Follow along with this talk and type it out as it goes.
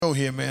go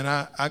here, man.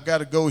 I got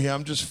to go here.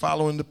 I'm just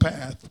following the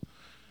path.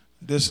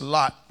 This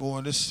Lot,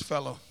 boy, this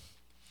fellow.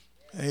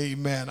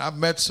 Amen. I've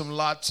met some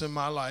Lots in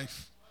my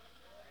life.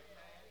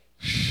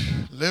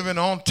 Living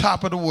on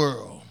top of the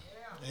world.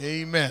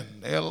 Amen.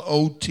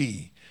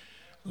 L-O-T.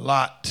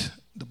 Lot,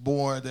 the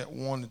boy that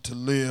wanted to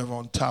live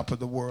on top of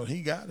the world.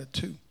 He got it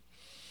too.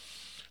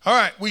 All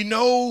right, we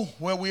know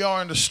where we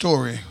are in the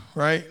story,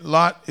 right?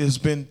 Lot has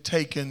been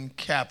taken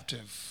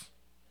captive.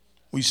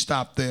 We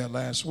stopped there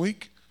last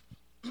week.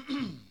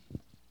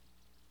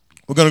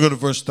 We're going to go to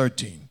verse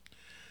 13.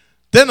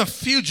 Then a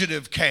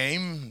fugitive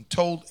came and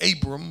told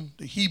Abram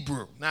the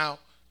Hebrew. Now,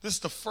 this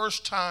is the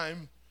first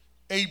time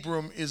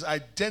Abram is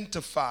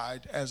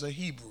identified as a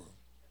Hebrew.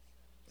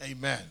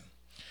 Amen.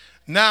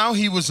 Now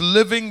he was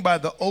living by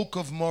the oak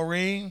of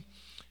Moreh,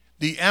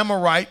 the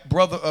Amorite,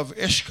 brother of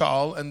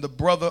Eshcol, and the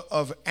brother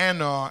of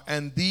Aner,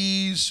 and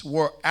these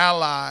were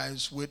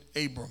allies with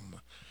Abram.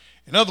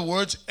 In other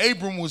words,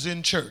 Abram was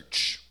in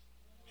church.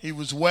 He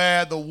was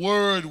where the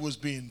word was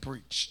being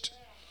preached.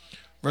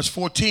 Verse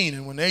 14,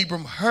 and when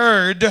Abram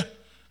heard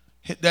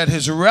that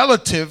his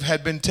relative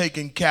had been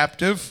taken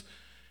captive,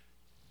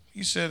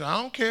 he said,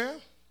 I don't care.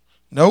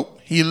 Nope.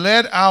 He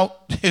led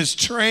out his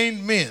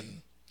trained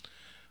men,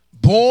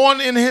 born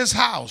in his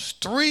house,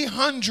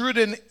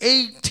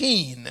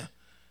 318,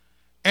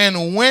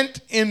 and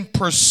went in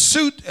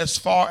pursuit as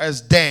far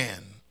as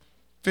Dan.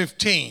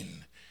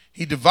 15.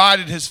 He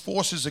divided his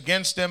forces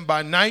against them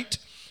by night,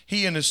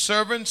 he and his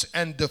servants,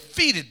 and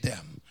defeated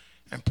them,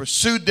 and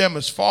pursued them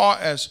as far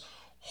as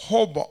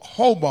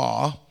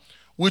Hobah,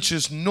 which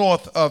is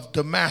north of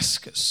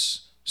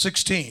Damascus.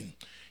 16.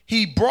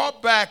 He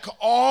brought back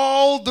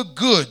all the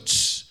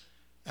goods,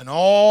 and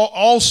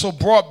also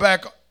brought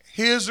back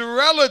his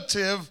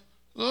relative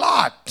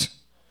Lot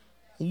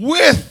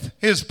with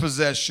his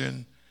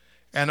possession,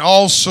 and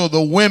also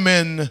the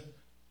women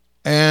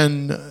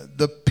and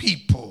the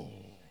people.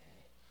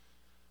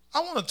 I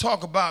want to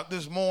talk about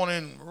this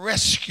morning,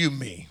 rescue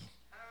me.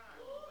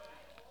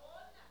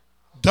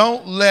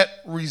 Don't let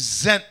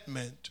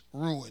resentment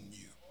ruin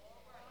you.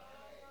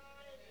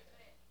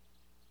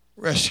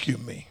 Rescue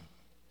me.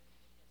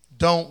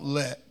 Don't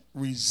let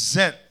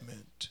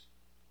resentment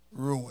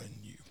ruin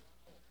you.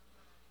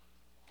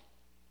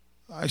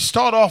 I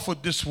start off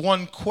with this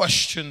one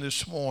question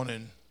this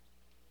morning.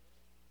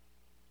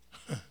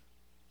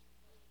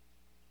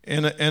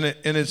 And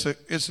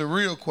it's a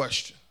real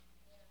question.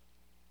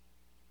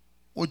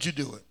 Would you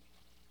do it?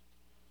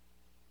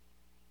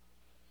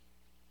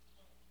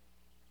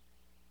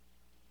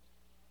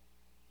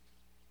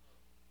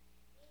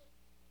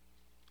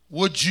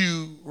 Would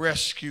you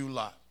rescue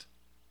Lot?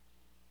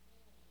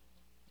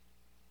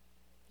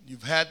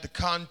 You've had the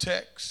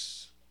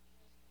context.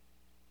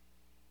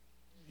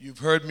 You've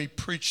heard me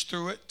preach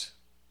through it.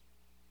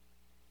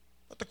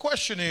 But the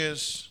question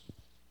is,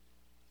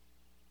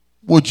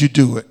 would you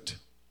do it?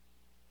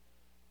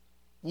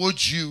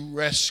 Would you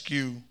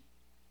rescue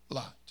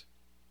Lot?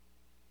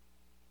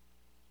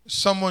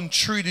 Someone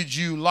treated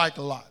you like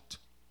Lot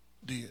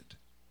did.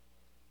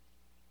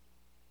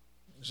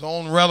 His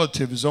own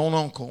relative, his own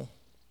uncle.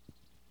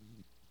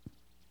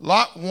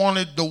 Lot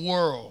wanted the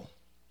world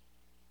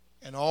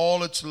and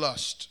all its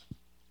lust.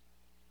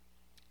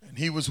 And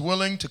he was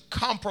willing to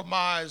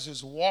compromise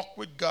his walk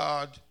with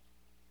God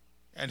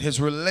and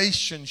his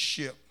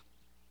relationship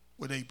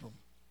with Abram.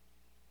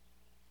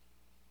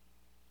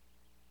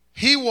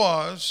 He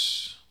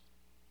was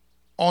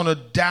on a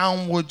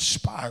downward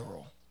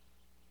spiral.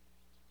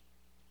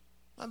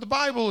 Now, the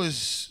Bible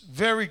is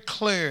very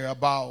clear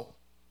about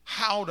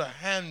how to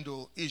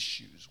handle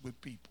issues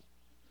with people.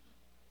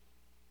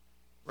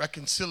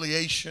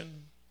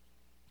 Reconciliation.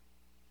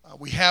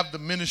 We have the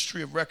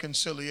ministry of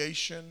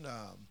reconciliation,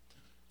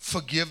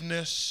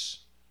 forgiveness.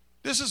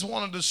 This is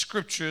one of the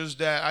scriptures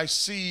that I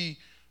see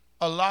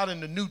a lot in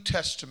the New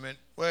Testament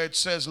where it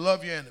says,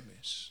 love your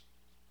enemies.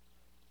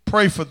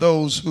 Pray for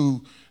those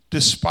who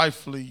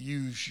despitefully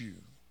use you.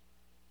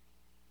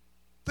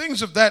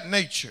 Things of that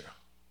nature.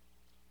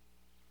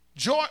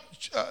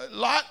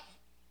 Lot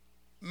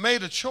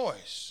made a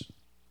choice.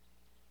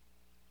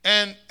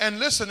 And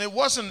listen, it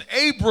wasn't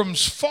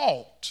Abram's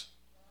fault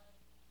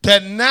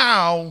that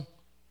now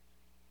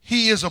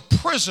he is a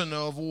prisoner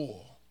of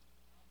war.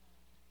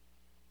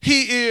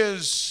 He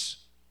has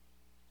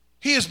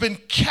been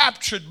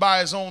captured by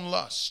his own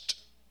lust.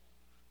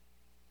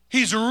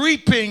 He's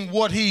reaping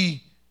what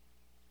he,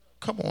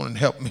 come on and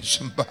help me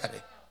somebody.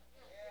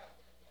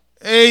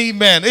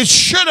 Amen. It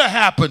should have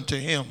happened to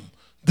him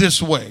this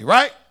way,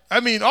 right? I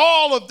mean,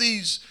 all of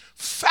these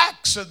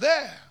facts are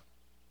there.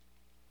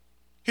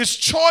 His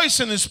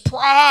choice and his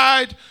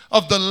pride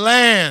of the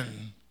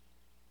land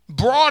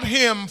brought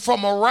him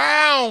from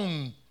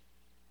around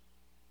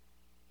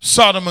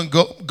Sodom and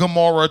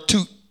Gomorrah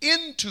to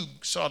into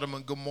Sodom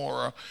and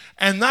Gomorrah.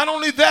 And not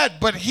only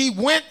that, but he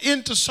went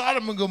into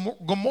Sodom and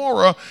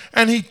Gomorrah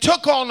and he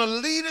took on a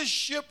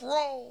leadership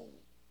role.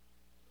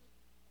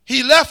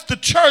 He left the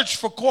church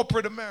for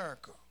corporate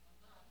America.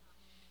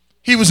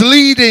 He was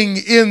leading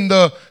in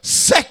the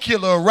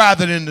secular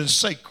rather than the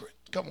sacred.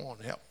 Come on,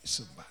 help me,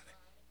 somebody.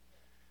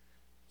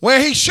 Where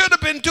he should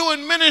have been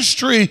doing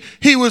ministry,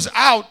 he was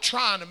out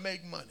trying to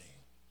make money.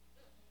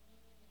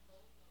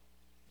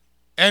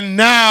 And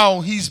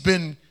now he's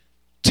been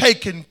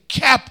taken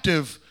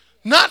captive,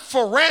 not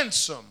for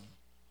ransom,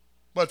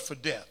 but for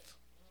death.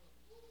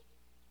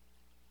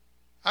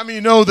 I mean,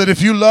 you know that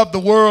if you love the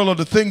world or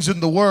the things in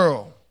the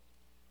world,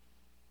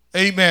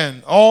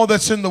 amen, all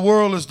that's in the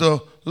world is the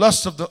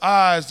lust of the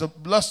eyes, the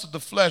lust of the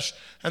flesh,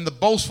 and the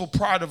boastful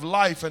pride of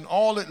life, and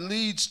all it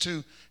leads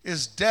to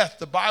is death.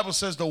 The Bible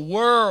says the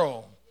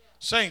world,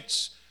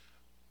 saints,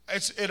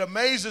 it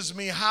amazes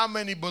me how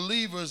many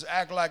believers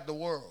act like the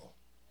world.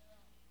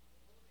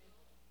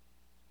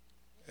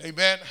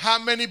 Amen. How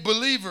many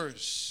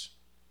believers,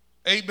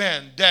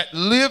 amen, that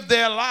live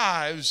their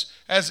lives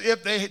as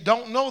if they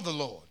don't know the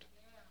Lord.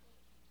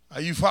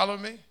 Are you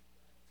following me?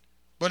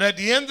 But at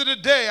the end of the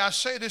day, I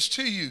say this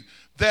to you,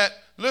 that,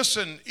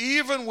 listen,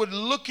 even with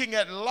looking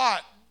at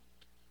Lot,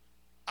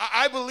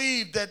 I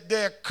believe that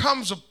there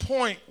comes a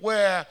point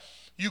where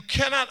you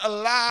cannot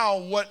allow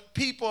what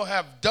people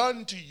have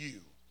done to you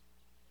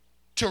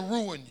to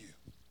ruin you.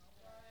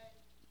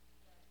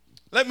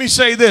 Let me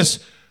say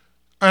this,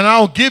 and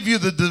I'll give you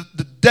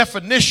the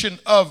definition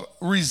of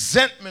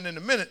resentment in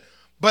a minute,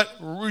 but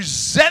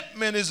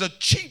resentment is a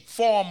cheap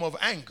form of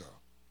anger.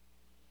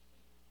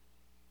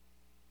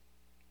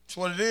 That's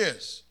what it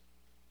is.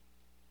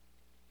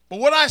 But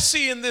what I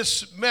see in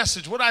this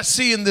message, what I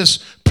see in this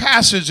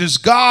passage is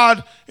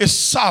God is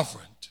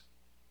sovereign.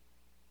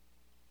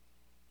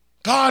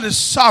 God is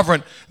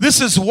sovereign.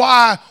 This is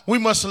why we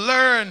must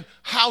learn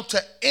how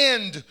to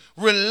end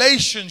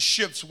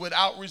relationships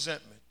without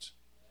resentment.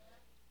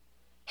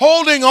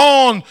 Holding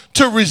on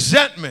to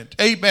resentment,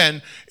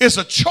 amen, is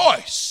a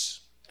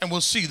choice, and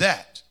we'll see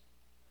that.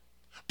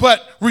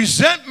 But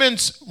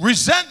resentments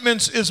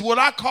is what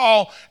I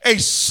call a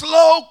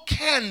slow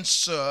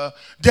cancer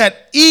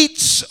that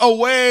eats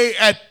away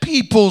at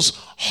people's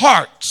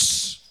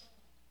hearts.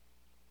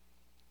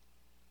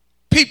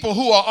 People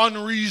who are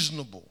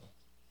unreasonable,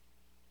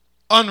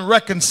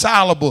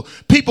 unreconcilable,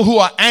 people who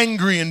are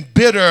angry and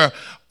bitter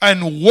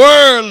and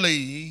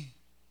worldly,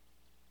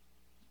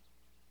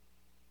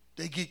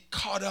 they get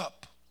caught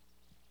up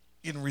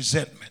in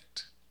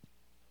resentment.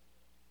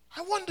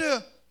 I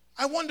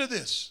wonder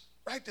this.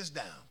 Write this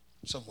down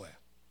somewhere.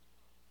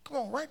 Come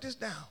on, write this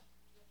down.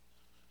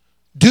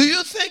 Do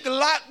you think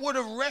Lot would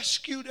have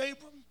rescued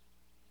Abram?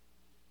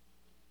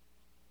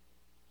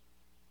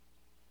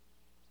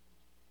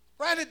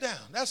 Write it down.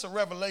 That's a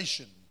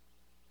revelation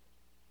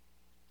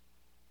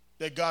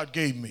that God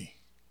gave me.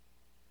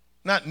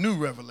 Not new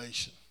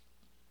revelation,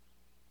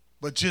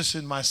 but just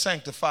in my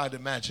sanctified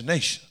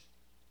imagination.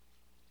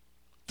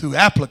 Through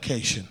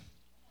application.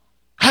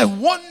 I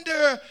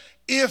wonder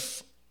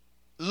if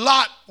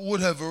Lot would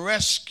have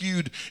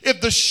rescued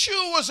if the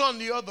shoe was on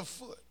the other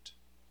foot.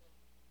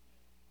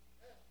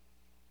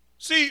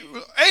 See,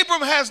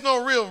 Abram has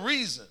no real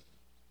reason,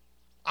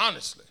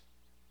 honestly.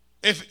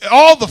 If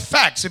all the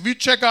facts, if you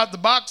check out the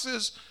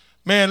boxes,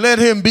 man, let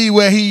him be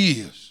where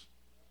he is.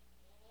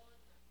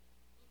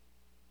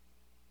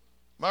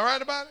 Am I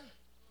right about it?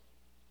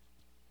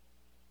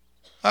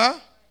 Huh?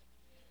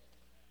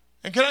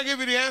 And can I give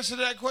you the answer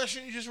to that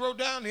question you just wrote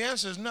down? The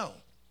answer is no.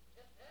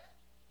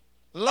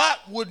 Lot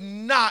would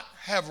not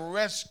have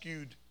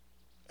rescued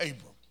Abram.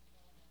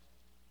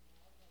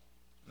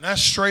 And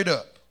that's straight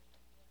up.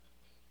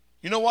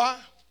 You know why?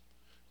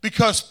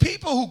 Because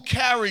people who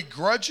carry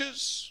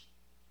grudges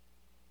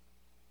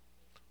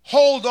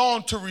hold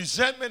on to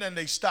resentment and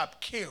they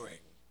stop caring.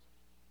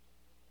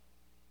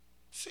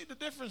 See the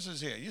differences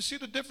here. You see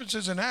the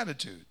differences in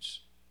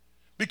attitudes.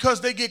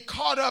 Because they get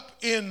caught up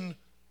in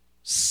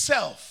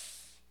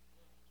self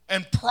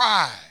and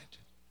pride.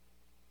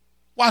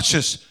 Watch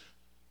this.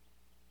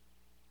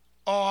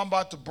 Oh, I'm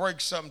about to break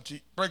some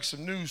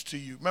news to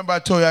you. Remember I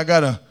told you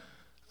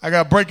I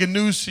got breaking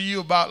news to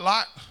you about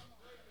Lot?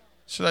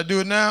 Should I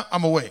do it now?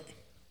 I'm gonna wait.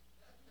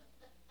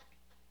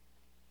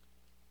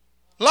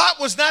 Lot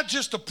was not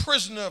just a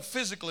prisoner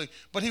physically,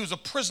 but he was a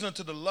prisoner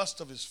to the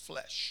lust of his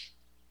flesh.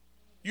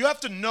 You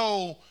have to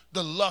know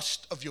the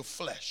lust of your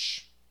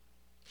flesh.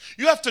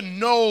 You have to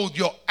know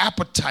your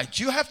appetite.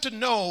 You have to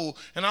know,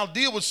 and I'll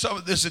deal with some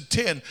of this at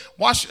 10.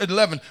 Watch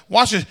 11.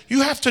 Watch it.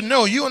 You have to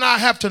know. You and I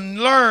have to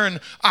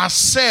learn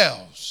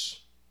ourselves.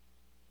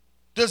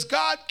 Does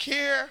God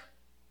care?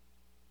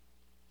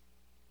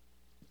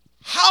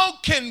 How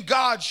can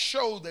God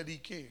show that he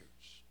cares?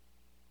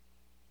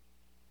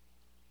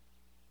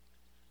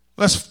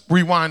 Let's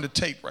rewind the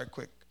tape right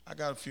quick. I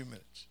got a few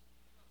minutes.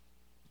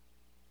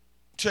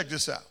 Check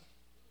this out.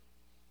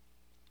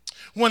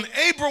 When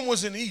Abram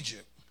was in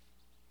Egypt,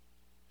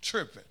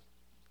 tripping,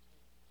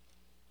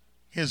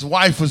 his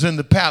wife was in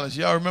the palace.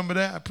 Y'all remember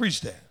that? I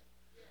preached that.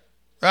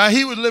 Right?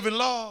 He was living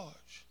large.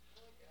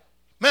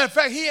 Matter of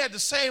fact, he had the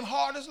same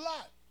heart as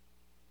Lot.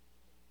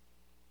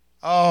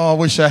 Oh, I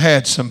wish I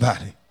had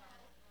somebody.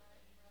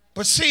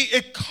 But see,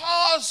 it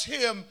caused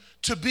him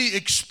to be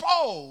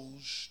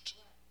exposed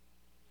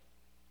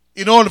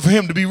in order for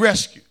him to be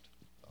rescued.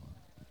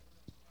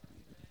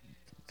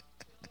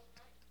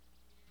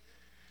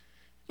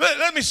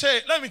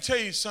 let me tell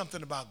you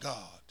something about God.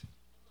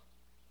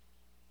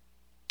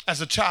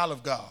 As a child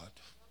of God,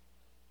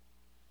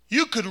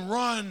 you could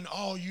run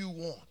all you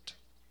want.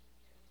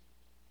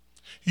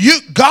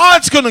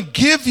 God's going to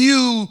give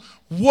you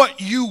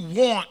what you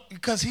want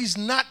because he's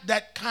not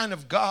that kind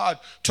of God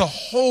to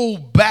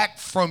hold back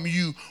from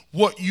you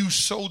what you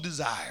so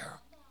desire.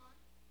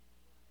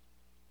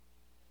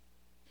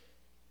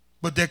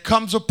 But there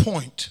comes a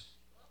point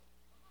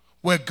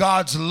where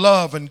God's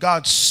love and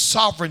God's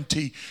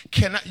sovereignty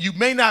you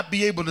may not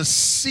be able to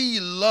see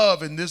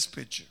love in this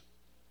picture,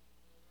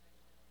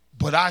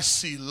 but I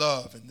see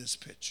love in this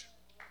picture.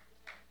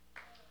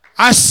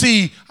 I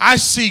see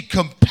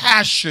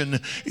compassion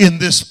in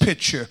this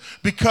picture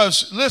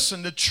because,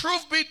 listen, the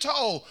truth be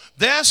told,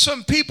 there's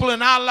some people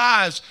in our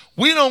lives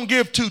we don't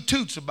give two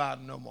toots about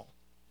it no more.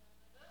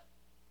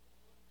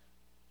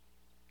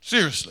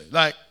 Seriously,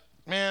 like,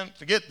 man,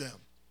 forget them.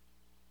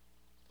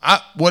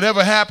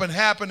 Whatever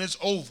happened, it's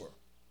over.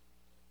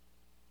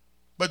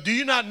 But do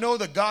you not know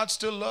that God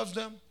still loves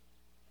them?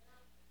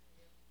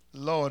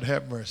 Lord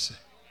have mercy.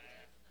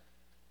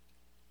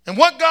 And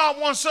what God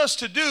wants us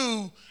to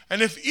do,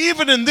 and if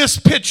even in this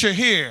picture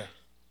here,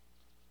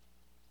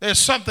 there's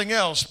something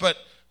else, but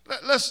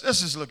let's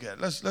just look at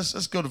it.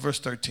 Let's go to verse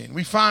 13.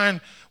 We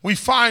find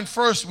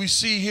first, we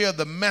see here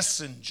the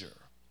messenger.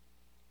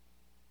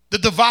 The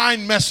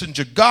divine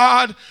messenger.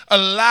 God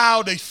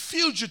allowed a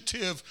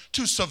fugitive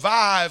to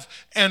survive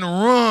and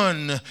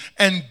run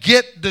and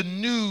get the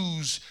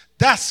news.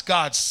 That's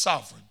God's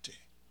sovereignty.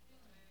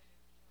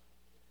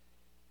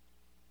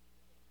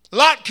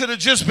 Lot could have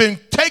just been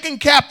taken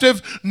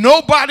captive.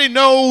 Nobody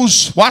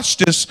knows. Watch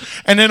this.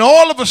 And then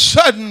all of a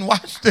sudden,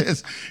 watch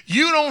this.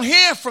 You don't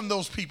hear from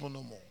those people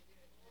no more.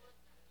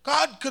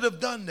 God could have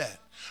done that.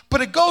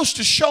 But it goes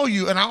to show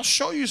you, and I'll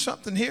show you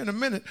something here in a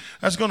minute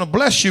that's going to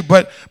bless you.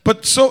 But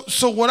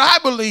so what I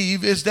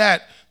believe is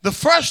that the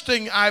first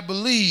thing I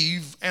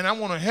believe, and I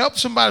want to help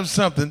somebody with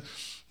something,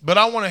 but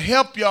I want to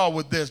help y'all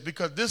with this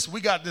because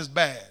we got this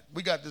bad.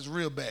 We got this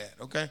real bad,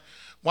 okay?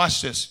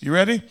 Watch this. You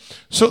ready?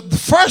 So the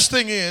first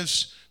thing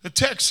is, the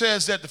text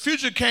says that the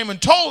fugitive came and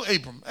told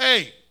Abram,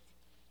 hey,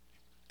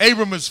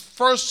 Abram is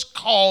first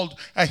called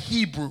a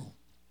Hebrew.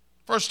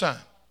 First time.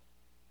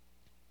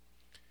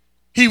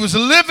 He was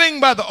living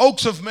by the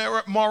oaks of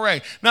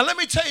Moreh. Now let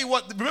me tell you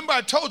what, remember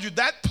I told you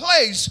that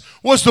place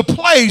was the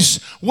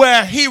place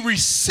where he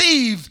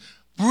received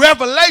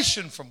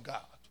revelation from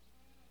God.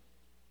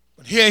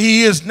 But here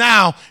he is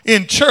now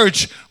in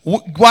church,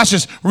 watch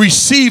this,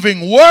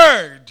 receiving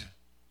word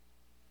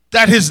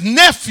that his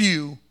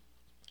nephew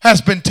has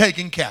been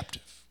taken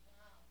captive.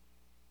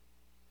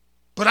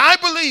 But I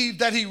believe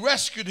that he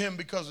rescued him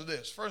because of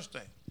this. First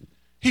thing,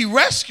 he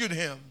rescued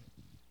him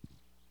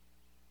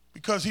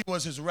because he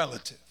was his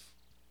relative.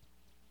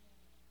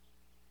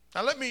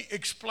 Now let me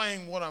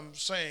explain what I'm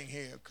saying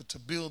here to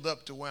build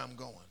up to where I'm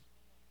going.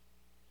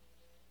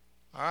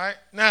 All right,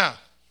 now,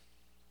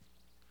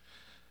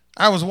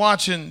 I was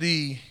watching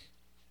the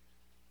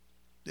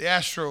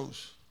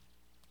Astros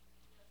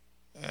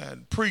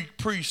and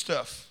pre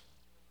stuff,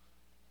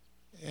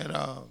 and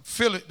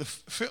the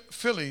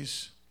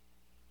Phillies.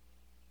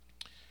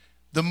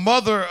 The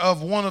mother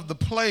of one of the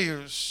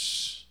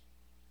players,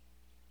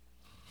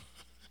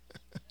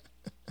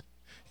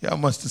 y'all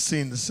must have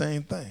seen the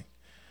same thing.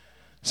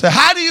 So,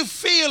 how do you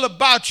feel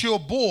about your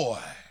boy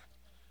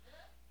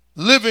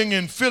living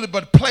in Philly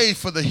but played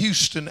for the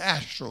Houston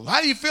Astros?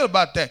 How do you feel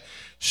about that?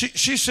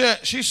 She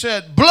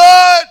said,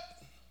 blood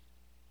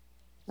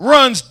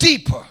runs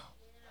deeper.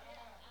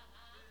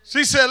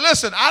 She said,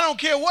 listen, I don't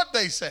care what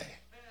they say.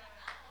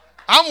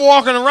 I'm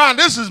walking around.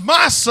 This is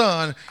my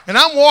son, and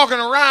I'm walking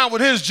around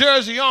with his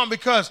jersey on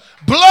because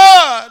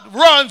blood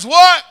runs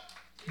what?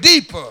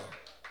 Deeper.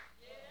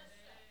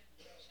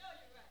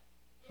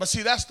 But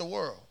see, that's the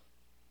world.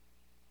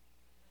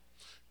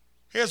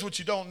 Here's what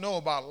you don't know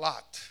about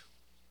Lot.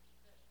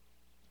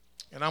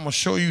 And I'm going to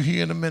show you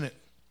here in a minute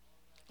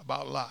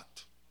about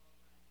Lot.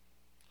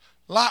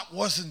 Lot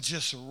wasn't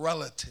just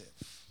relative.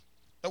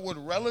 The word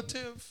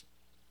relative,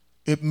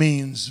 it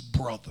means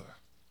brother.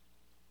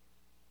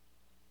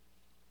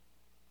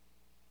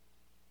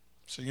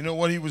 So you know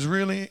what he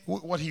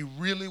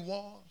really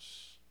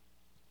was?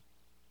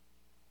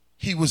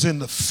 He was in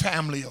the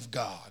family of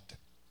God.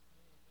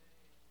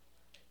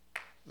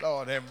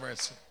 Lord have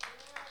mercy.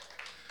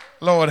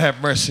 Lord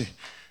have mercy.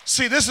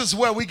 See, this is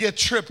where we get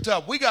tripped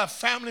up. We got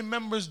family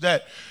members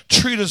that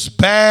treat us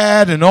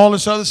bad and all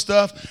this other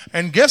stuff.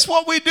 And guess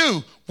what we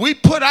do? We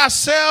put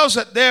ourselves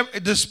at their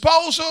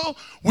disposal.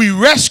 We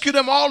rescue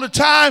them all the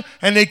time,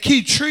 and they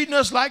keep treating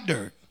us like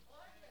dirt.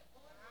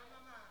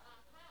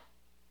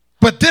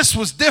 But this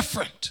was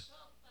different.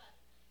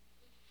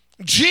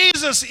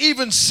 Jesus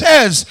even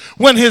says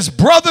when his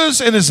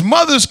brothers and his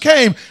mothers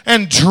came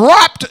and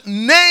dropped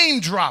name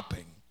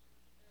dropping.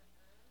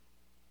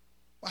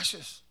 Watch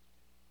this.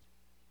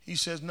 He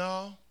says,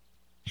 no,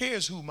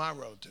 here's who my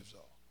relatives are.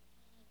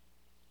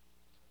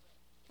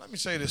 Let me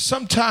say this.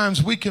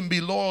 Sometimes we can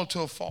be loyal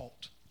to a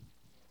fault,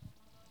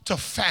 to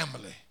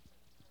family.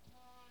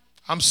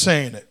 I'm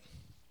saying it.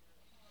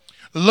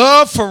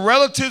 Love for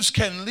relatives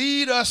can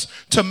lead us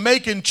to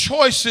making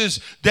choices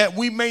that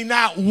we may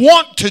not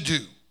want to do.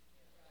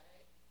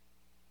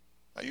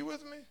 Are you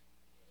with me?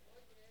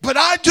 But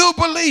I do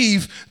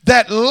believe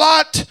that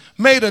Lot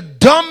made a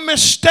dumb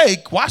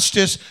mistake. Watch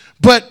this.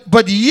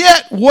 But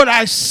yet what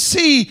I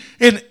see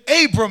in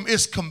Abram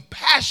is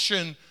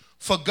compassion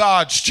for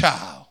God's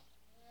child.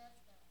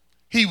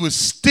 He was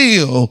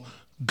still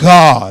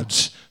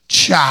God's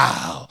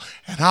child.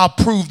 And I'll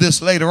prove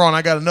this later on.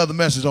 I got another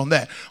message on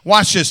that.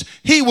 Watch this.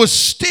 He was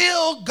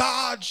still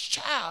God's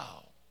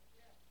child.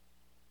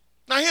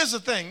 Now here's the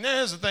thing.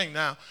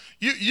 Now.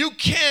 You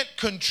can't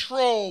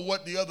control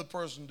what the other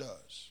person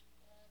does.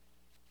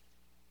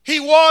 He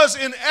was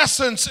in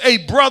essence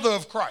a brother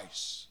of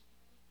Christ.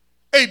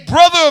 A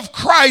brother of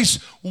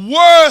Christ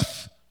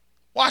worth,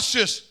 watch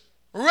this,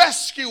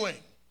 rescuing.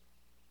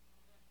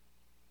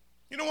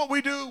 You know what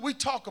we do? We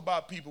talk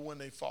about people when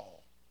they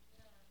fall.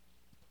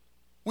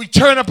 We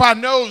turn up our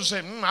nose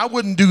and say, I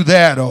wouldn't do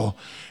that. Or,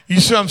 you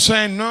see what I'm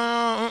saying?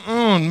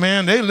 No,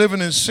 man, they living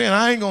in sin.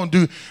 I ain't going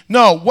to do.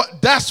 No,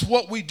 that's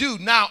what we do.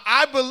 Now,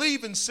 I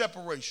believe in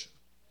separation.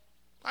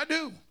 I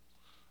do.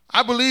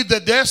 I believe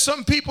that there's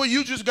some people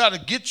you just got to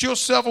get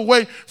yourself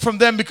away from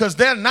them because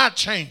they're not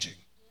changing.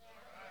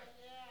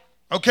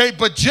 Okay,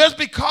 but just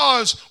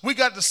because we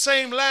got the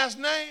same last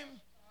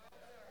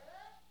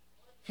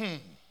name,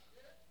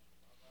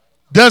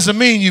 doesn't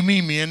mean you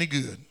mean me any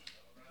good.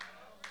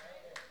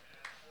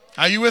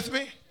 Are you with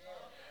me?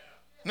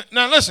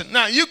 Now listen.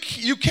 Now you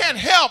can't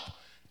help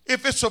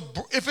if it's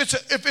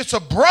a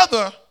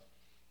brother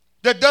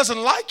that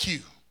doesn't like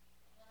you.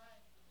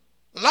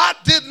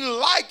 Lot didn't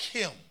like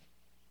him,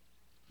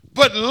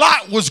 but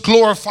Lot was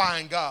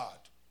glorifying God.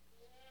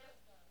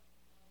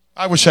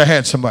 I wish I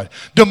had somebody.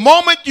 The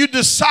moment you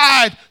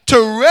decide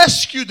to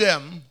rescue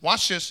them,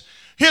 watch this.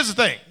 Here's the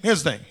thing.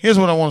 Here's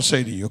what I want to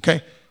say to you.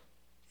 Okay,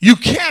 you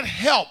can't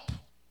help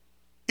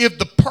if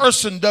the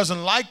person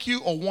doesn't like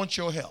you or want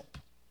your help.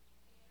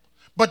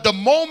 But the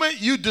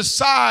moment you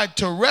decide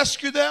to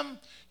rescue them,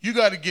 you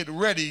got to get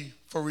ready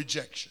for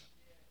rejection.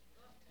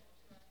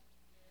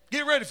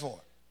 Get ready for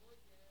it.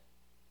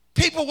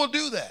 People will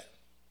do that.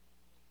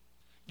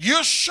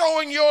 You're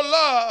showing your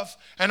love,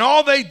 and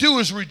all they do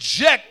is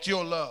reject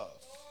your love.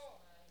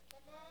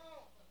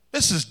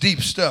 This is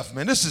deep stuff,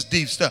 man. This is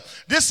deep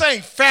stuff. This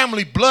ain't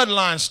family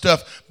bloodline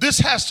stuff. This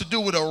has to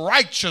do with a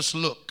righteous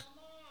look.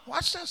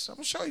 Watch this. I'm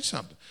going to show you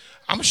something.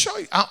 I'm going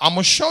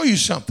to show you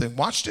something.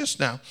 Watch this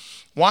now.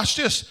 Watch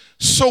this.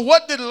 So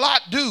what did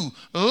Lot do?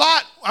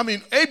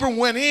 Abram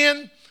went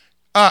in.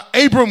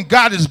 Abram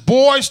got his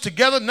boys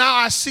together. Now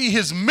I see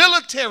his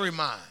military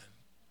mind.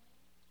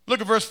 Look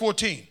at verse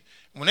 14.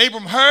 When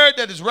Abram heard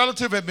that his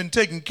relative had been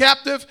taken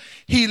captive,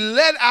 he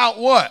led out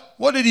what?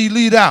 What did he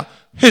lead out?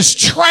 His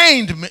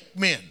trained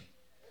men.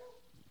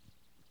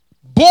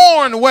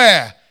 Born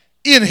where?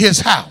 In his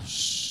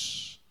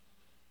house.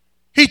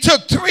 He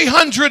took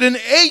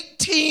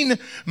 318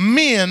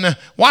 men,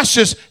 watch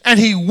this, and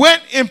he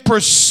went in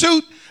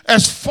pursuit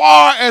as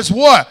far as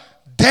what?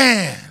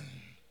 Dan.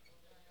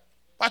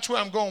 Watch where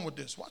I'm going with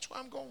this.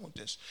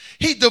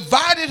 He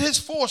divided his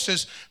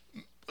forces.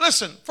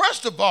 Listen,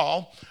 first of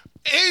all,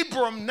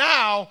 Abram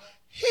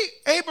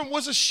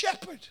was a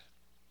shepherd.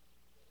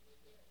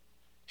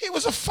 He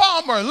was a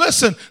farmer.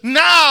 Listen,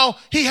 now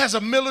he has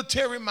a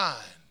military mind.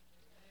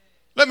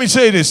 Let me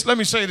say this.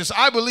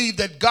 I believe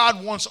that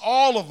God wants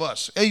all of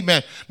us,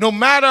 amen, no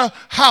matter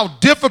how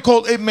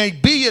difficult it may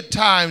be at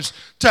times,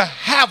 to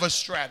have a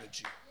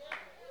strategy.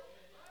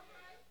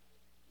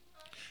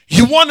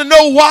 You want to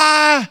know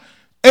why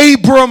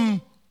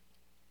Abram,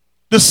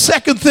 the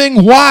second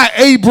thing, why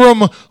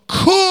Abram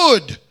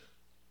could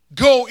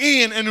go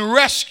in and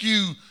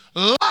rescue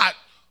Lot,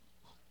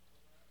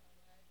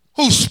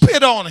 who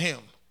spit on him,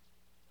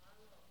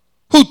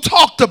 who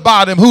talked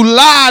about him, who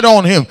lied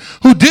on him,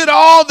 who did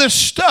all this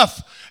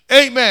stuff.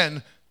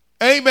 Amen.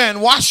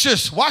 Watch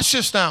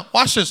this now.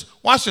 Watch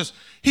this.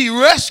 He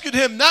rescued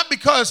him not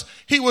because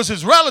he was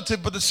his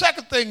relative, but the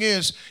second thing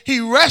is he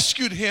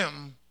rescued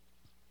him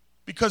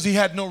because he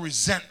had no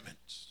resentment.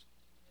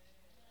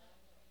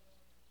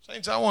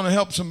 Saints, I want to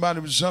help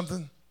somebody with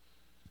something.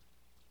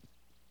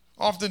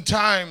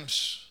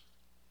 Oftentimes,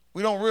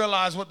 we don't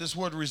realize what this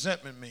word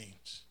resentment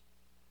means.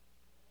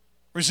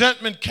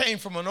 Resentment came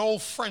from an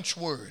old French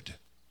word.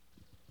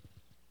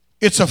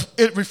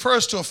 It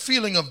refers to a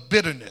feeling of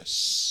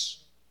bitterness,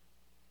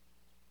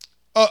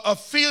 a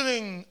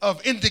feeling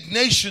of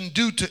indignation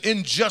due to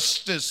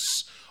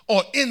injustice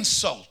or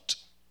insult.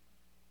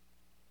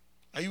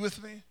 Are you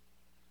with me?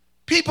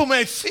 People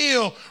may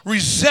feel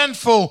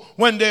resentful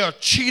when they are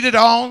cheated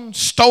on,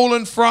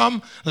 stolen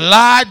from,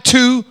 lied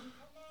to.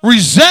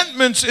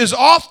 Resentment is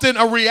often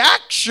a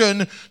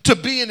reaction to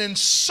being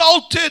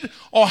insulted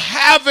or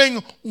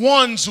having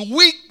one's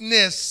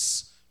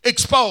weakness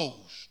exposed.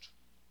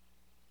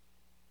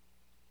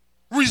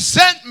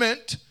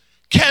 Resentment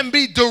can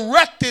be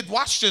directed,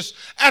 watch this,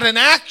 at an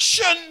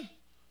action,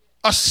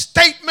 a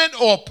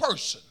statement, or a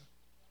person.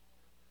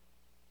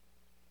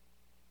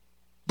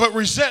 But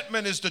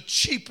resentment is the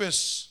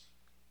cheapest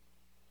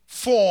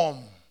form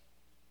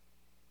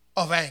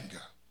of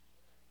anger.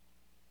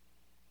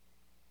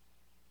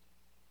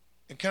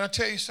 And can I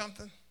tell you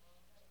something?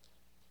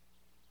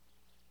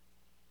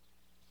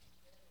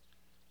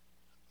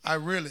 I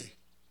really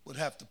would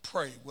have to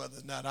pray whether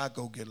or not I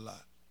go get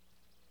Lot.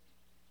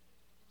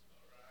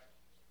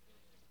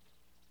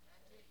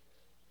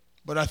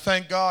 But I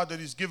thank God that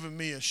he's given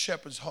me a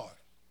shepherd's heart.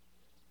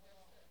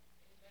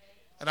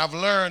 And I've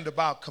learned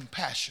about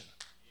compassion.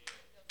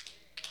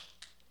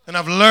 And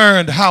I've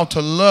learned how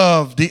to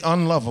love the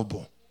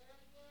unlovable.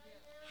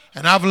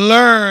 And I've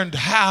learned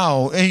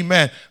how,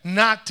 amen,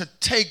 not to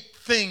take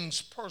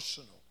things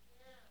personal.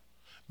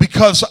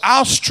 Because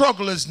our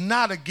struggle is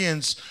not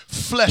against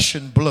flesh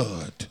and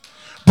blood,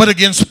 but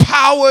against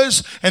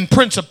powers and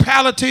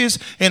principalities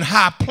in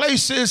high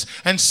places.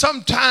 And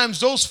sometimes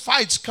those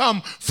fights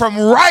come from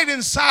right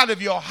inside of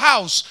your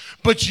house,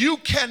 but you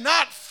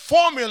cannot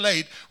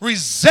formulate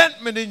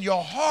resentment in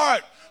your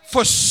heart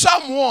for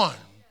someone,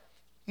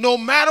 no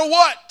matter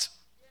what.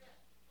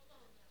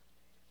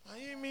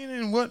 You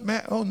mean what?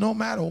 Oh, no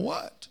matter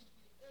what?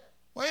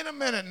 Wait a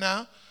minute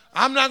now.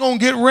 I'm not going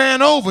to get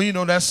ran over. You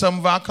know, that's some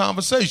of our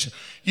conversation.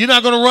 You're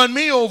not going to run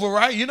me over,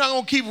 right? You're not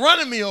going to keep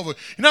running me over.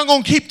 You're not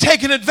going to keep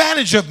taking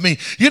advantage of me.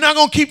 You're not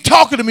going to keep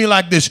talking to me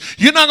like this.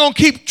 You're not going to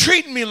keep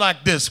treating me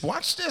like this.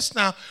 Watch this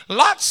now.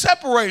 Lot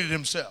separated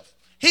himself.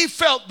 He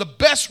felt the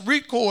best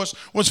recourse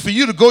was for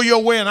you to go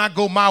your way and I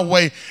go my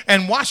way,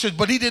 and watch it.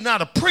 But he did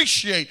not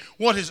appreciate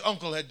what his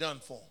uncle had done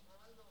for him.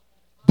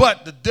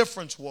 But the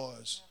difference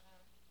was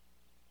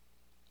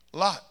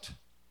Lot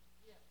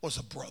was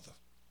a brother.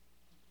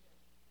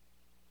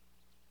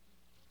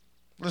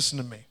 Listen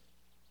to me.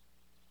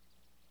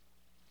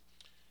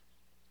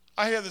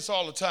 I hear this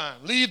all the time.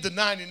 Leave the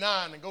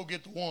 99 and go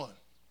get the one.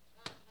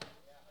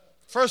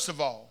 First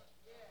of all,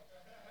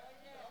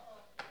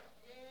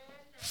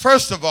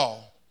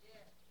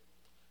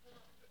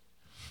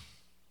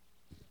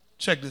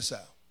 check this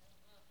out.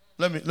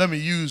 Let me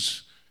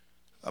use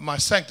my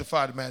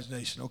sanctified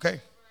imagination, okay?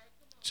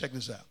 Check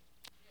this out.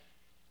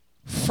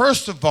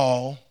 First of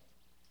all,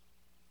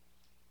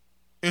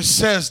 it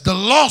says the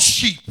lost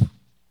sheep,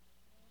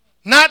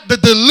 not the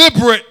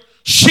deliberate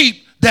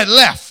sheep that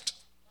left.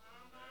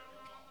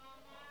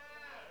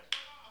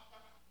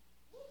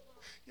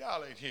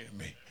 Y'all ain't hearing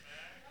me.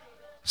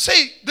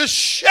 See, the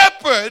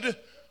shepherd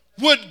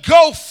would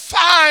go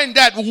find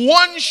that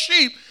one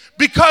sheep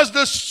because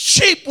the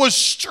sheep was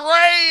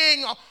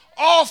straying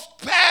off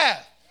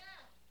path.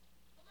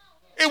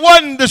 It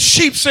wasn't the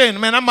sheep saying,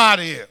 man, I'm out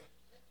of here.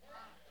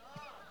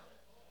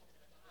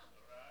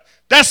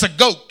 That's a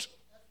goat.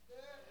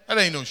 That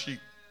ain't no sheep.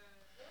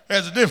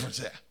 There's a difference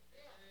there.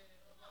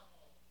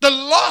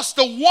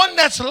 The one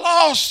that's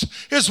lost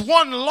is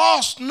one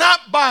lost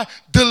not by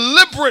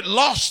deliberate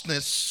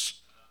lostness,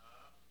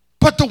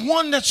 but the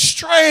one that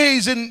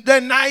strays and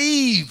they're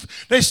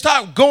naive. They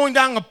start going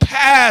down a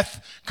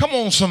path. Come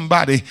on,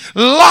 somebody.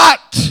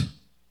 Lot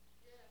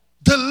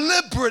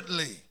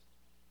deliberately.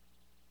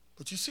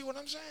 But you see what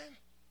I'm saying?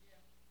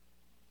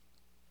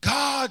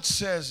 God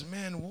says,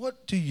 man,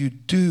 what do you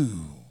do?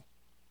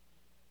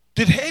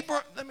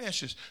 Let me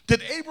ask you this.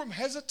 Did Abram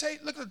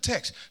hesitate? Look at the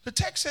text. The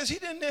text says he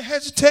didn't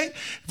hesitate.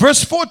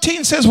 Verse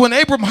 14 says, when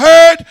Abram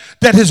heard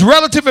that his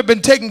relative had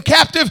been taken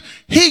captive,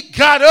 he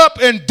got up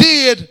and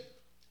did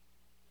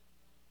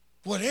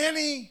what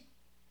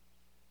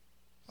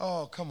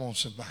oh, come on,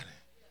 somebody.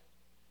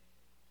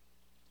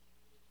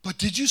 But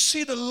did you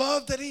see the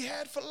love that he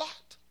had for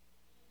Lot?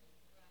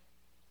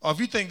 Or if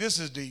you think this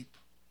is deep,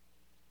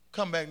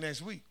 come back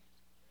next week.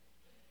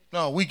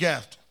 No, week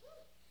after.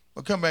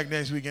 But come back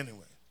next week anyway.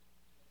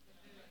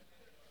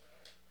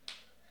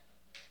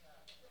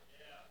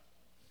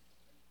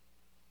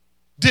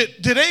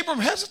 Did Abram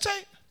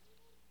hesitate?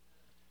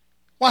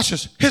 Watch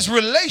this. His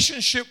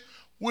relationship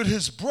with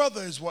his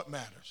brother is what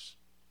matters.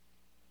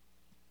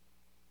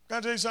 Can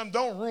I tell you something?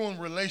 Don't ruin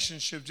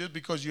relationships just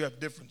because you have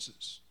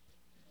differences.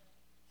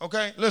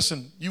 Okay?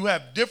 Listen, you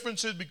have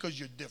differences because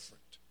you're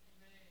different.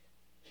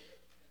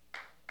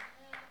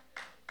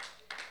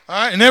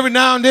 All right? And every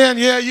now and then,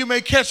 yeah, you may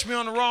catch me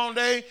on the wrong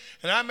day,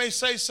 and I may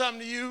say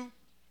something to you,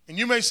 and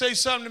you may say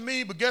something to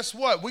me, but guess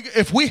what?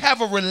 If we have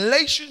a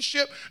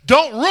relationship,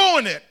 don't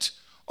ruin it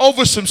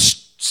over some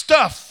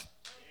stuff.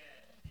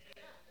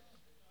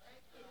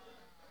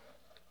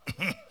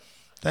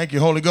 Thank you,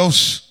 Holy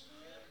Ghost,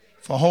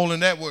 for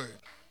holding that word.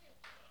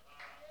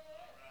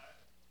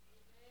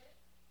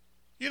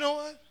 You know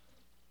what?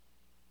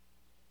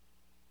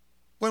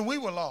 When we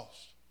were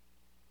lost,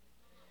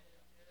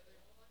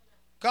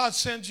 God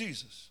sent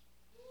Jesus.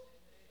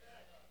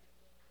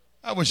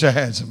 I wish I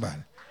had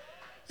somebody.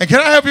 And can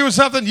I help you with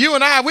something? You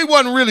and I, we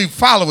wasn't really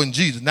following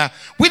Jesus. Now,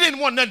 we didn't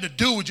want nothing to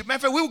do with you. Matter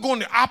of fact, we were going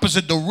the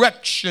opposite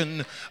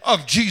direction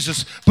of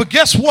Jesus. But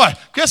guess what?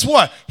 Guess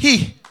what?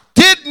 He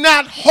did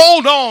not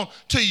hold on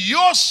to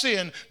your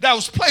sin that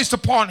was placed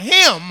upon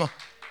him.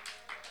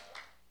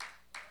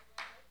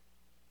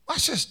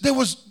 Watch this.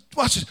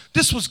 Watch this.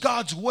 This was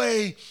God's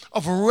way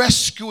of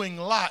rescuing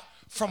Lot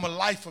from a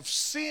life of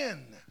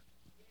sin.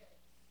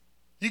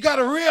 You got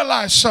to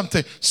realize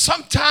something.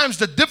 Sometimes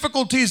the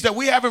difficulties that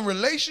we have in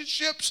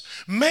relationships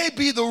may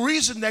be the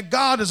reason that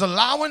God is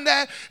allowing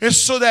that is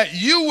so that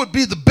you would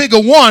be the bigger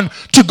one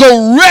to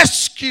go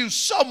rescue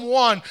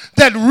someone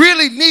that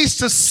really needs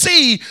to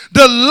see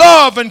the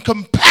love and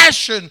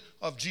compassion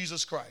of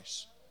Jesus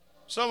Christ.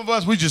 Some of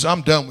us,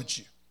 I'm done with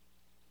you.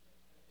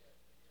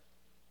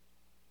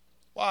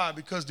 Why?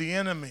 Because the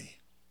enemy.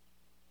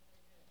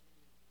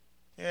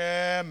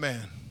 Yeah,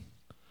 man.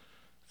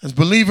 As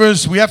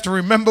believers, we have to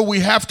remember we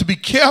have to be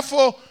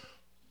careful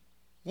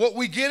what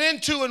we get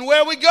into and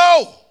where we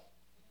go.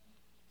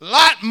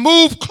 Lot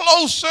moved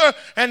closer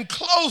and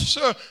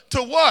closer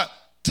to what?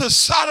 To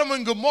Sodom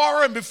and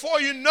Gomorrah, and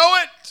before you know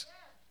it,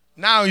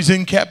 now he's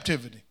in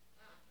captivity.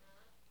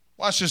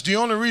 Watch this. The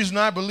only reason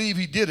I believe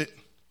he did it,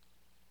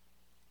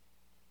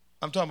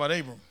 I'm talking about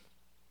Abram,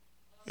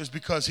 is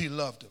because he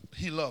loved him.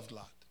 He loved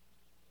Lot.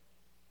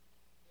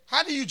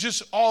 How do you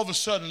just all of a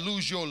sudden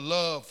lose your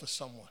love for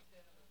someone?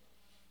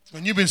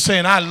 When you've been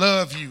saying, I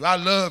love you, I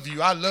love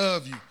you, I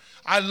love you,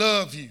 I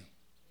love you.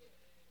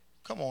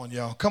 Come on,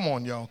 y'all. Come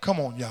on, y'all. Come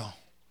on, y'all.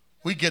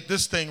 We get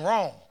this thing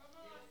wrong.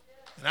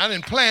 And I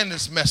didn't plan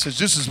this message.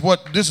 This is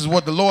what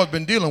the Lord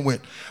been dealing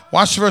with.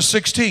 Watch verse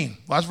 16.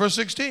 Watch verse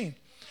 16.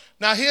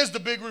 Now here's the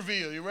big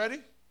reveal. You ready?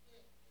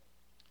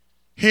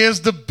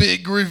 Here's the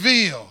big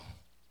reveal.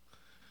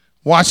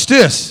 Watch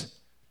this.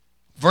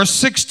 Verse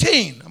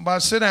 16. I'm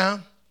about to sit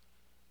down.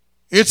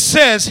 It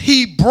says,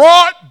 he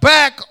brought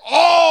back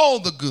all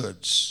the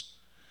goods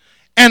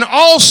and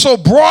also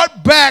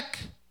brought back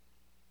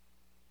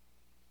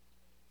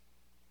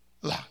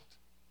Lot.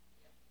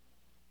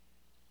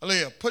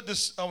 Aaliyah, put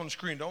this on the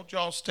screen. Don't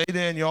y'all stay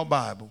there in your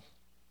Bible.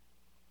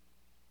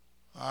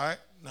 All right.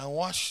 Now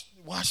watch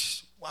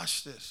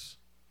this.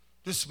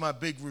 This is my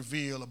big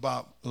reveal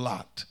about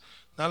Lot.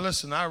 Now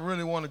listen, I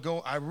really wanted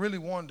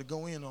to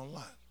go in on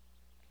Lot.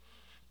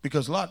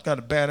 Because Lot got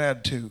a bad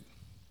attitude.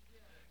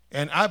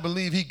 And I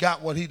believe he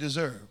got what he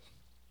deserved.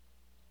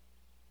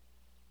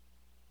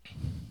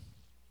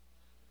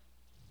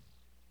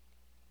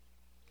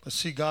 But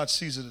see, God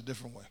sees it a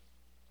different way.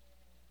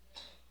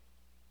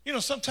 You know,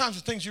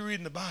 sometimes the things you read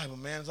in the Bible,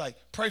 man, it's like,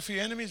 pray for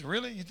your enemies?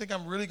 Really? You think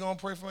I'm really going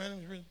to pray for my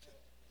enemies? Really?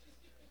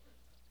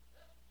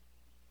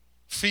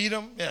 Feed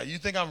them? Yeah, you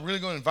think I'm really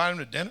going to invite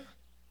them to dinner?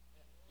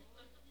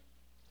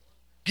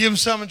 Give them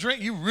something to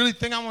drink? You really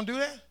think I'm going to do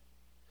that?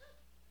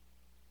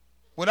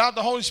 Without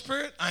the Holy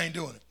Spirit, I ain't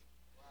doing it.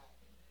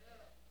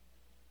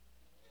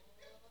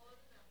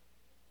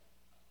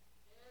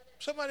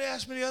 Somebody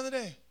asked me the other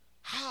day,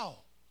 how?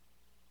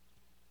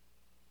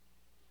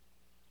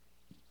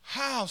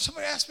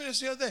 Somebody asked me this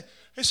the other day.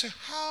 They said,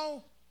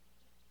 how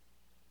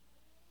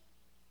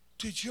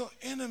did your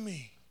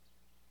enemy,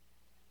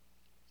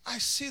 I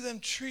see them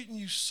treating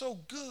you so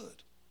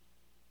good.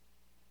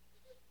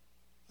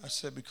 I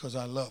said, because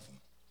I love them.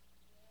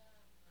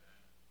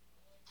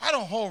 I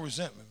don't hold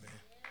resentment, man.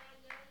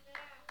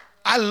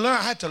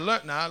 I had to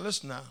learn. Now,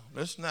 listen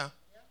now.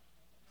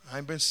 I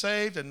ain't been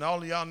saved, and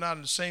all of y'all not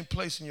in the same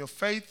place in your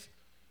faith.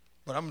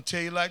 But I'm going to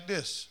tell you like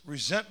this.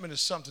 Resentment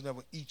is something that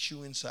will eat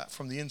you inside,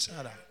 from the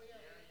inside out.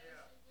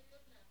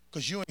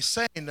 Because you ain't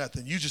saying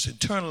nothing. You just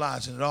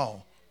internalizing it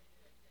all.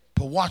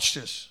 But watch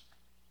this.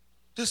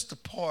 This is the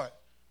part.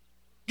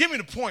 Give me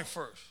the point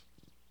first.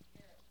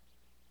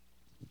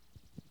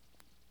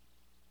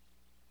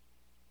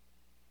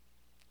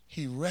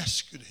 He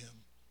rescued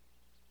him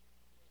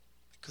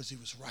because he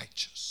was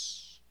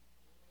righteous.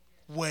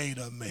 Wait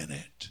a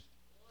minute.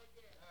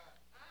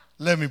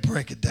 Let me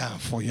break it down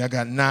for you. I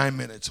got 9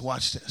 minutes.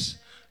 Watch this.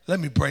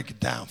 Let me break it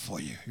down for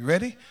you. You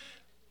ready?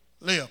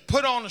 Leah,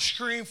 put on the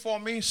screen for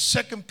me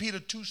 2 Peter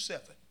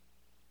 2:7.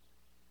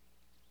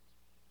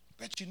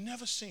 Bet you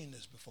never seen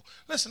this before.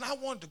 Listen, I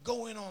wanted to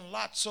go in on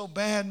Lot so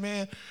bad,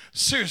 man.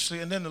 Seriously,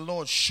 and then the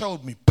Lord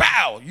showed me,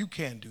 bow, you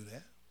can't do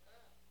that.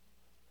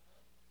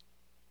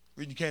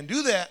 When you can't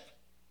do that,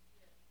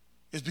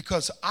 it's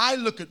because I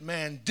look at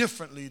man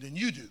differently than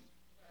you do.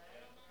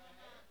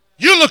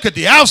 You look at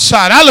the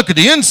outside, I look at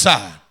the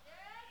inside.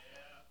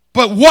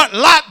 But what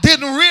Lot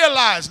didn't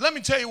realize, let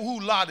me tell you who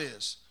Lot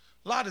is.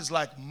 Lot is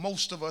like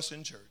most of us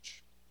in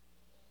church.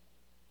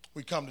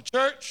 We come to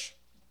church,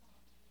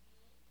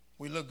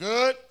 we look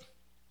good,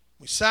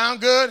 we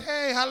sound good,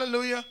 hey,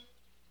 hallelujah.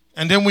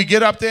 And then we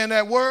get up there in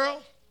that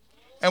world,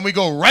 and we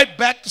go right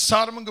back to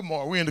Sodom and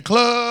Gomorrah. We're in the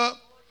club,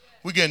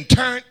 we're getting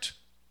turned.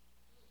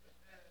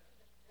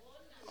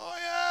 Oh,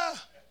 yeah.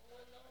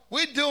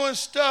 We're doing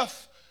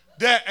stuff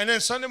that, and then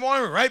Sunday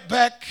morning, we're right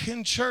back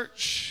in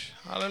church.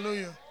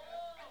 Hallelujah.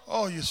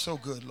 Oh, you're so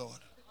good, Lord.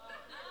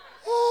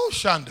 Oh,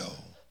 Shando.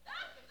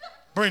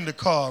 Bring the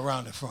car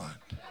around the front.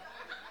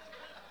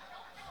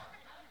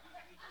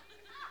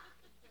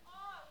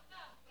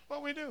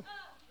 What we do.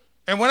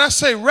 And when I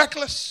say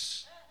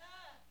reckless,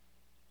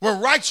 we're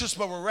righteous,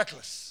 but we're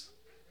reckless.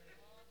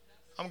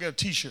 I'm going to get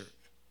a t-shirt.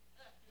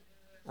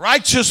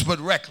 Righteous, but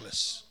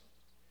reckless.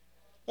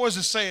 What does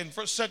it say in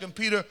 2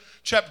 Peter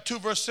chapter 2,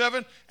 verse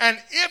 7?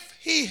 And if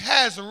he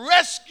has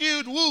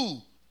rescued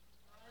who?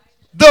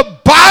 The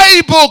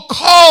Bible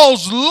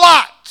calls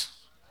Lot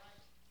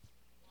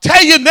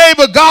Tell your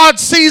neighbor God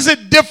sees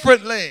it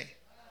differently.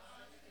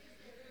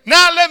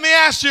 Now let me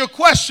ask you a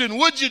question.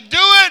 Would you do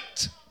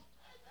it?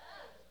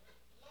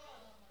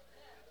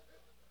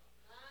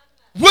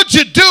 Would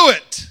you do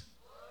it?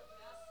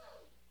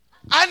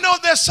 I know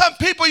there's some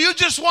people you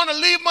just want to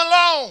leave them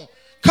alone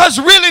because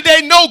really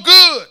they no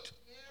good.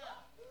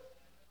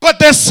 But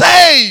they're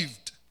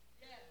saved.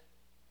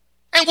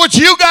 And what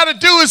you got to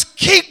do is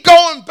keep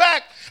going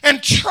back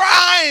and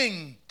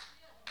trying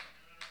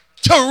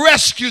to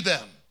rescue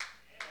them.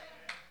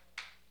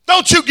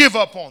 Don't you give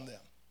up on them.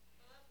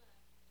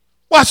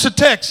 Watch the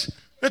text.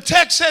 The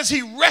text says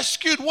he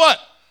rescued what?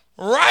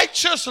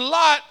 Righteous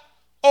Lot,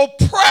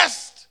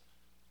 oppressed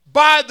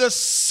by the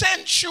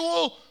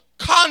sensual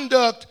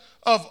conduct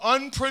of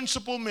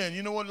unprincipled men.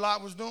 You know what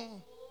Lot was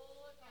doing?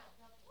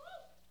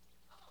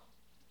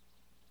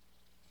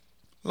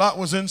 Lot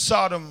was in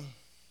Sodom.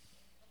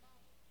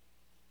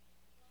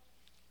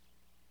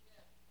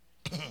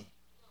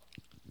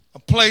 A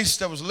place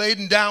that was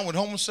laden down with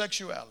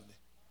homosexuality.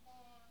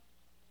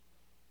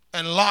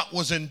 And Lot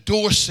was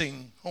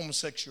endorsing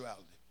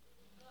homosexuality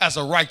as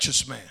a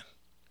righteous man.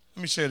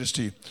 Let me say this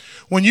to you.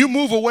 When you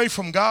move away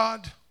from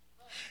God,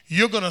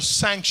 you're going to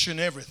sanction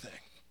everything.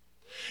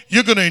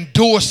 You're going to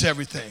endorse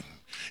everything.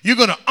 You're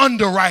going to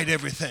underwrite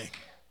everything.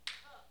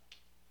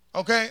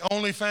 Okay?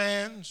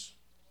 OnlyFans.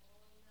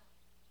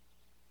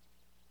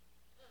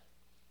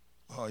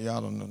 Oh,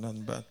 y'all don't know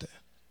nothing about that.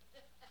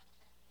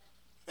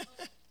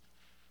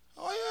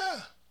 Oh,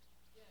 yeah.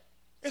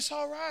 It's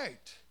all right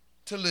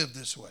to live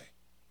this way.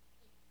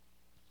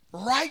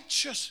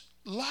 Righteous.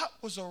 Lot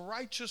was a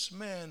righteous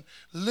man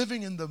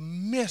living in the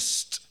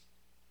midst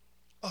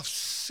of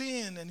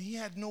sin, and he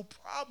had no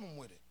problem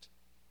with it.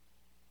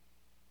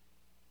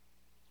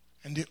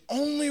 And the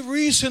only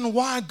reason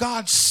why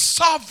God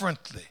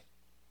sovereignly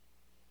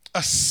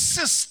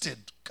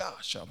assisted,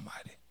 gosh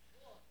almighty,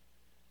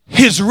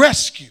 his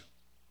rescue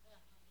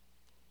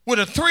with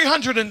a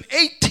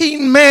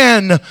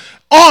 318-man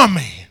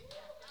army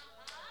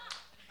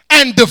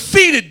and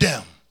defeated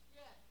them,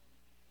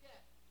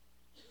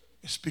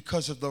 it's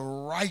because of the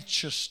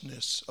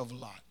righteousness of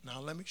Lot. Now,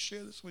 let me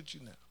share this with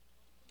you now.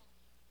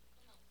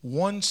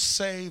 Once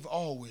saved,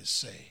 always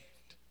saved.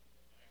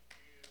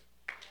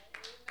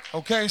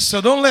 Okay, so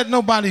don't let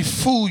nobody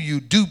fool you,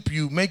 dupe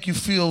you, make you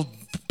feel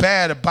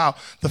bad about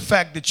the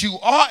fact that you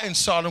are in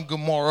Sodom and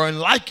Gomorrah and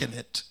liking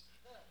it.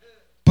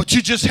 But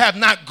you just have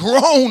not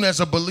grown as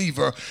a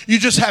believer. You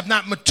just have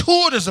not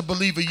matured as a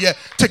believer yet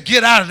to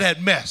get out of that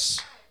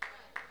mess.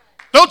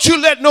 Don't you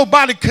let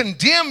nobody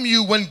condemn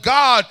you when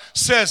God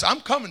says, I'm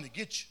coming to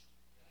get you.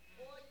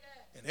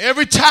 And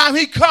every time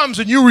he comes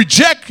and you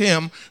reject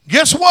him,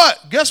 guess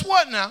what? Guess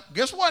what now?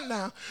 Guess what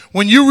now?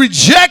 When you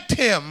reject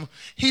him,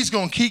 he's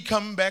going to keep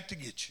coming back to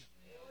get you.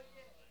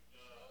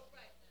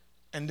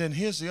 And then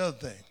here's the other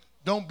thing.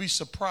 Don't be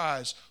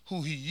surprised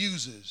who he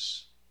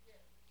uses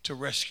to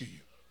rescue you.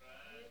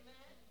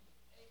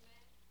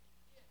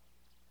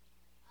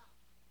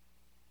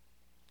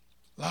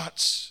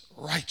 Lot's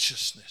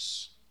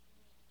righteousness.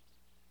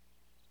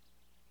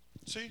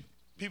 See,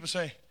 people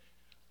say,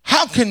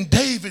 how can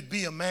David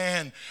be a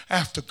man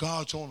after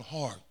God's own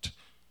heart?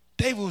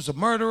 David was a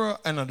murderer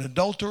and an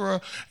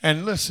adulterer,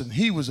 and listen,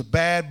 he was a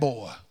bad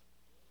boy.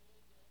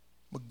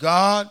 But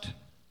God,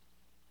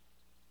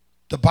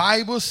 the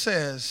Bible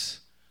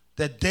says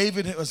that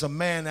David was a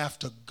man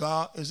after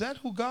God. Is that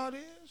who God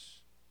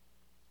is?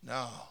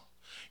 No.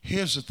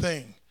 Here's the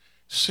thing.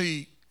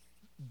 See,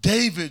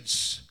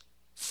 David's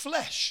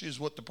flesh is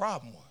what the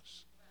problem was.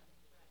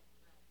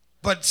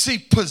 But see,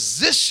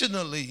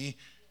 positionally,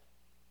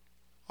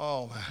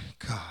 oh my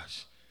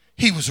gosh,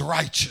 he was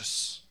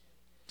righteous.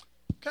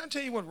 Can I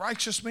tell you what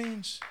righteous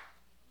means?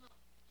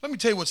 Let me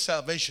tell you what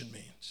salvation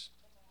means.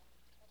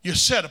 You're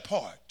set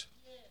apart.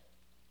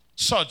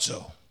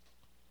 Sozo.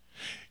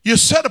 You're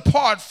set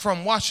apart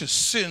from, watch your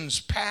sins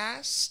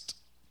past,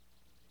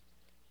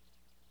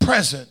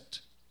 present,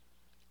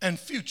 and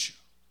future.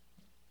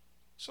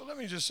 So let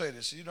me just say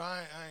this. You know,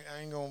 I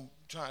ain't going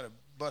to try to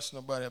bust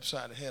nobody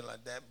upside the head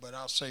like that, but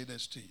I'll say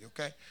this to you,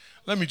 okay?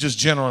 Let me just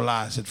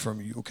generalize it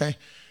from you, okay?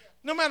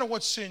 No matter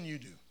what sin you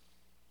do,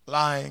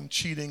 lying,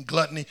 cheating,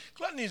 gluttony.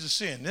 Gluttony is a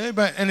sin.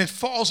 Anybody, and it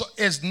falls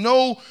as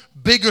no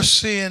bigger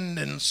sin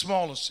than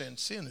smaller sin.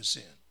 Sin is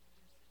sin.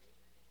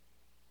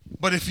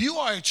 But if you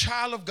are a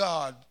child of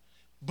God,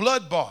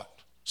 blood-bought,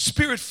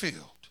 spirit-filled,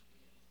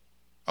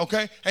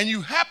 okay, and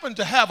you happen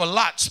to have a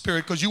Lot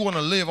spirit because you want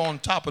to live on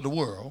top of the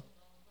world,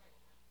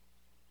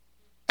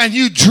 and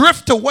you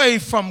drift away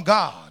from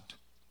God,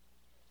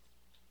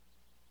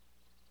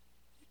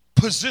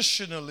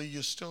 positionally,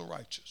 you're still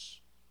righteous.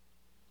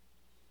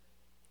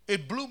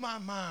 It blew my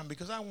mind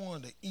because I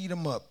wanted to eat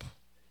them up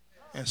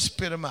and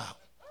spit them out.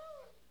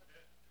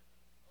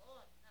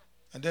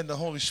 And then the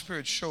Holy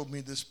Spirit showed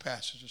me this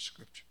passage of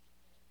Scripture.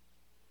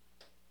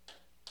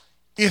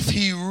 If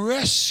he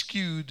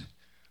rescued,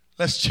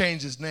 let's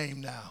change his name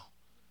now,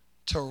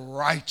 to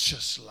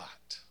Righteous Lot.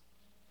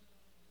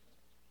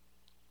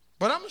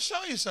 But I'm going to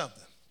show you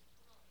something.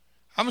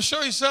 I'm going to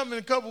show you something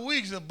in a couple of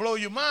weeks that'll blow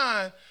your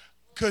mind.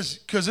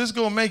 Because it's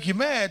going to make you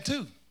mad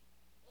too.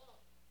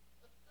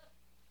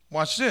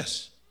 Watch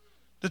this.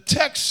 The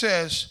text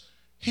says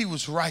he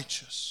was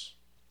righteous,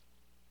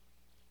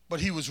 but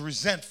he was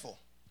resentful.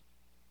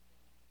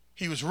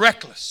 He was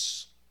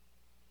reckless.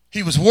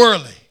 He was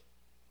worldly.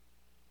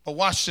 But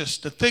watch this.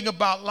 The thing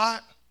about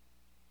Lot,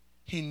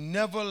 he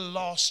never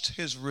lost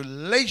his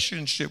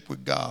relationship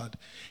with God.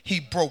 He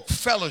broke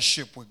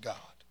fellowship with God.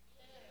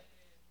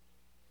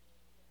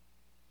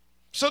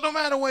 So no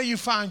matter where you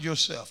find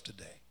yourself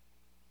today,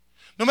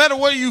 no matter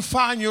where you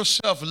find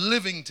yourself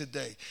living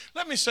today,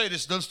 let me say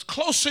this, the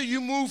closer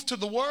you move to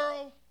the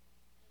world,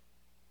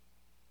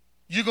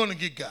 you're going to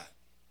get God.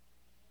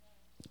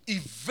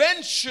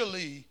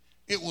 Eventually,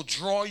 it will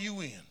draw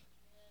you in.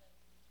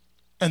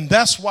 And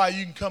that's why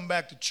you can come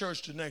back to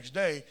church the next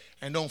day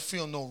and don't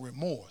feel no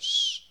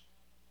remorse.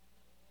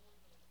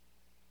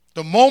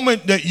 The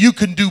moment that you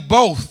can do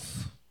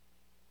both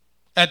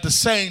at the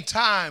same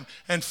time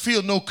and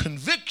feel no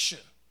conviction,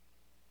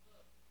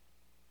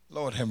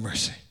 Lord have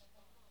mercy.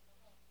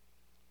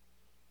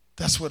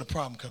 That's where the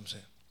problem comes in.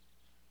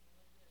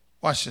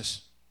 Watch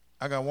this.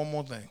 I got one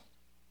more thing.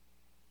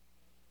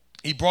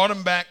 He brought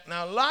him back.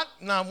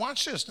 Now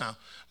watch this now.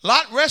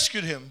 Lot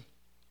rescued him.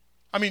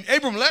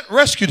 Abram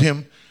rescued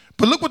him.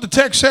 But look what the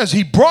text says.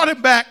 He brought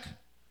him back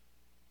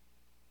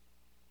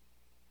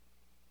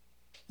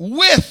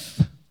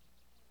with.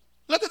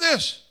 Look at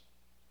this.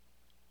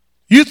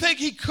 You think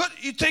he could?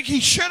 You think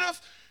he should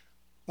have?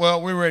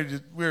 Well, we already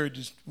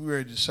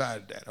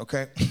decided that,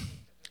 okay?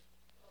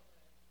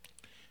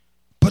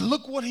 But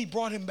look what he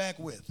brought him back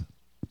with.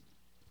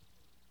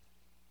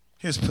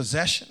 His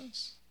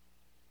possessions,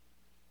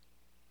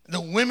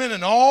 the women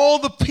and all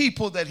the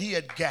people that he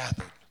had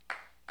gathered.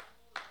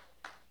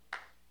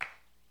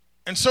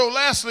 And so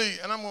lastly,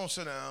 and I'm going to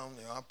sit down,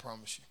 I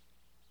promise you.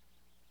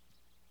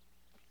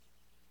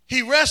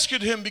 He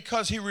rescued him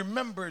because he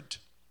remembered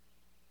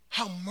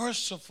how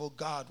merciful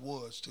God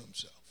was to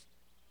himself.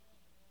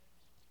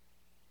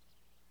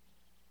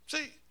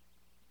 See,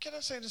 can I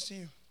say this to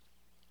you?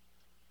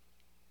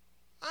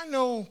 I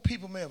know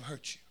people may have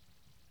hurt you.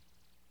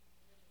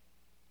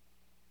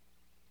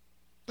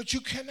 But you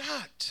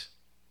cannot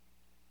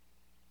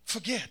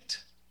forget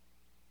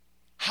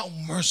how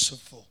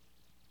merciful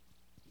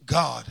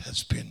God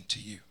has been to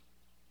you.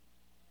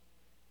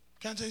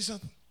 Can I tell you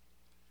something?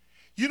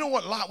 You know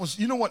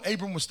what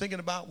Abram was thinking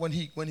about when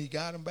he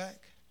got him back?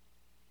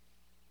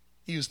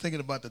 He was thinking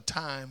about the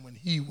time when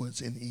he was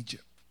in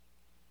Egypt.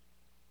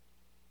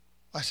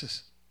 Watch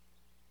this.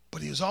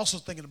 But he was also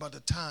thinking about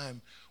the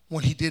time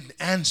when he didn't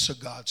answer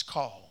God's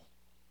call.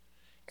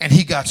 And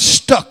he got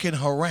stuck in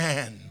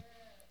Haran.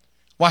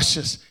 Watch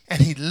this. And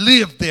he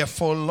lived there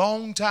for a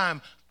long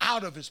time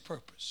out of his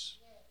purpose.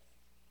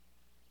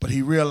 But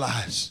he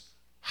realized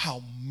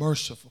how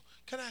merciful.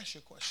 Can I ask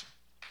you a question?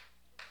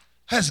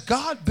 Has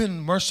God been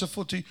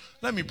merciful to you?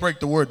 Let me break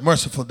the word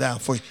merciful down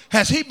for you.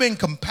 Has he been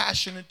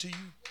compassionate to you?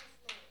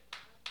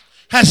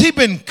 Has he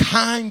been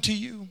kind to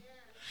you?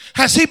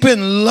 Has he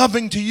been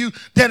loving to you?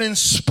 That in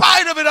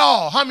spite of it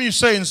all, how many of you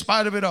say in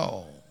spite of it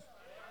all?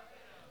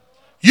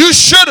 You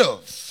should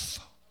have.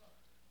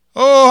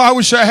 Oh, I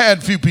wish I had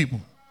a few people.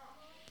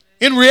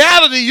 In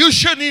reality, you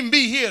shouldn't even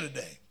be here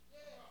today.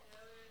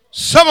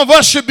 Some of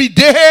us should be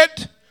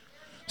dead.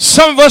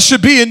 Some of us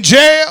should be in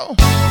jail.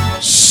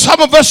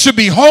 Some of us should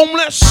be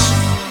homeless.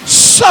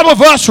 Some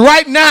of us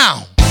right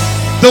now,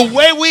 the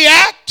way we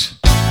act,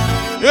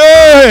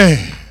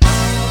 yeah.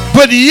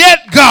 But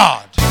yet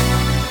God,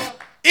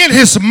 in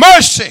his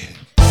mercy,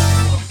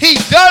 he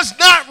does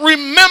not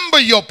remember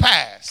your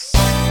past.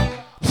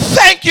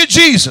 Thank you,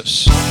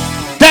 Jesus,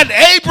 that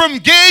Abram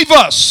gave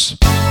us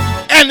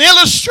an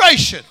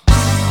illustration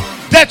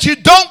that you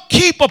don't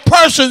keep a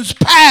person's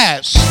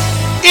past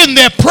in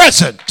their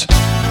present.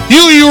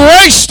 You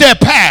erase their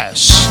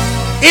past.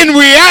 In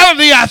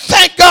reality, I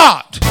thank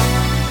God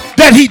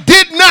that he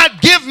did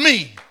not give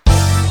me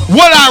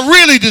what I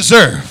really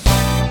deserve.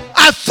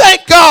 I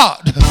thank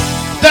God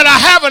that I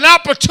have an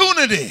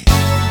opportunity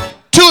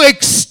to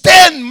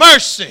extend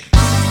mercy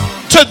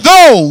to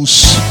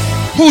those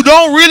who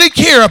don't really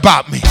care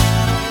about me.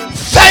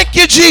 Thank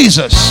you,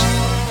 Jesus.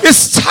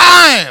 It's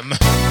time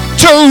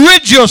to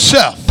rid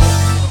yourself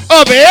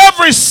of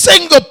every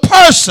single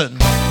person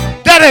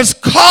that has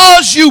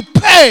caused you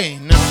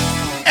pain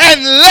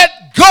and let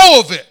go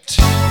of it.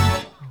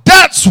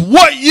 That's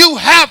what you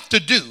have to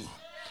do.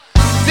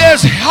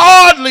 There's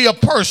hardly a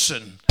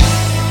person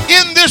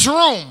in this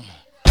room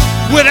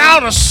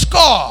without a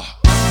scar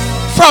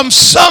from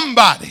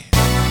somebody,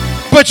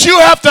 but you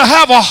have to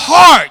have a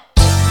heart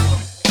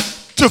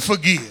to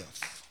forgive.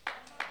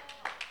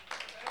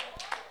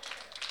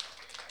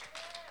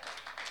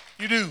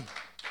 You do.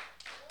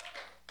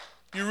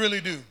 You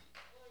really do.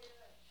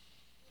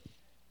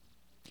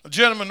 A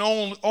gentleman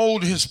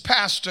owed his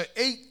pastor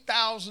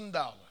 $8,000.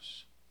 The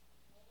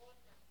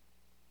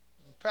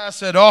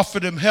pastor had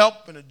offered him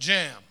help in a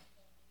jam.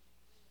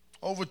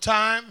 Over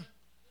time,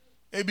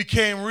 it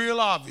became real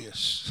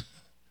obvious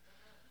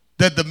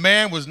that the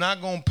man was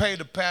not going to pay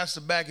the pastor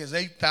back his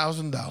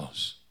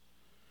 $8,000.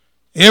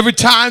 Every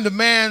time the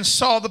man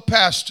saw the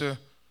pastor,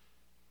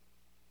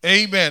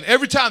 amen,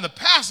 every time the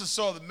pastor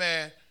saw the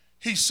man,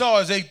 he saw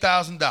his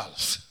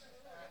 $8,000.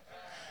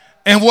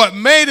 And what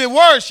made it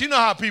worse, you know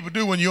how people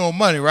do when you owe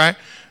money, right?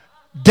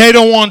 They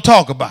don't want to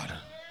talk about it.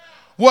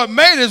 What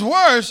made it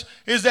worse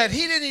is that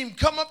he didn't even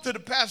come up to the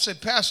pastor and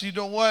say, Pastor, you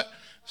know what?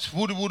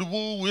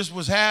 This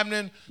was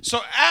happening.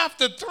 So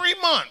after 3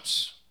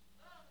 months,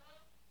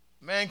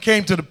 man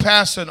came to the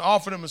pastor and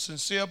offered him a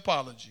sincere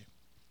apology.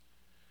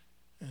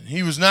 And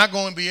he was not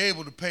going to be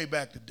able to pay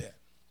back the debt.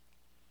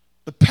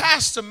 The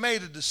pastor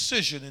made a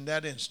decision in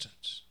that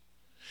instance.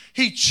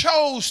 He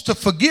chose to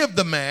forgive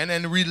the man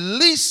and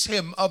release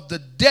him of the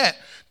debt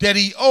that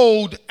he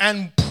owed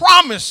and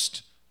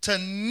promised to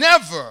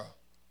never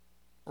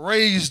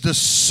raise the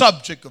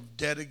subject of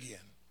debt again.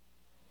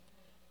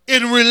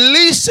 In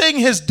releasing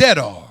his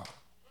debtor,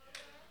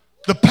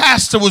 the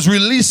pastor was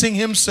releasing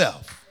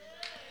himself.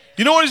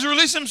 You know what he's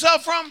releasing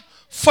himself from?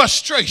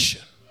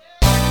 Frustration,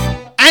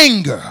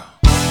 anger,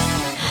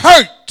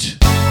 hurt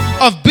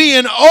of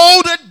being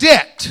owed a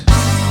debt.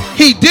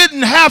 He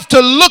didn't have to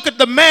look at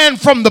the man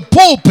from the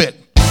pulpit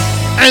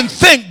and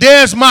think,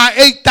 there's my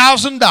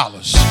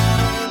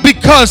 $8,000,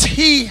 because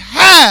he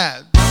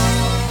had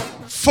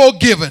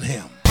forgiven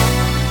him.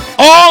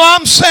 All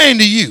I'm saying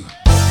to you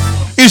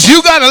is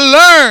you got to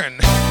learn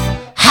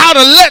how to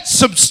let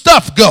some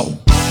stuff go,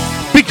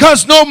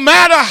 because no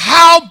matter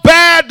how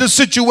bad the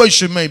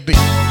situation may be,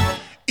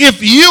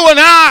 if you and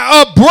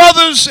I are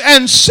brothers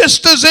and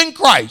sisters in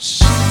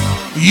Christ,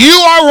 you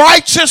are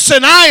righteous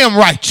and I am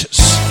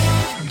righteous.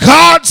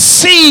 God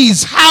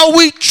sees how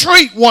we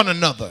treat one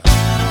another.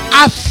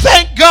 I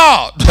thank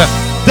God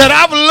that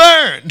I've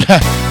learned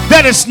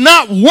that it's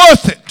not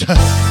worth it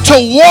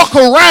to walk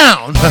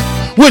around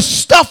with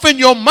stuff in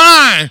your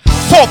mind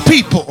for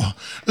people,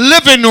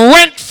 living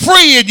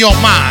rent-free in your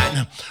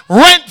mind,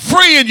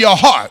 rent-free in your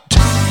heart.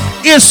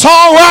 It's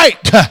all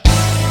right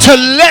to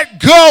let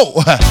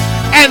go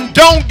and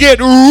don't get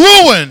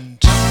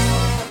ruined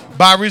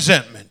by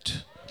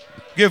resentment.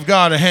 Give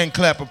God a hand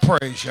clap of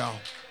praise, y'all.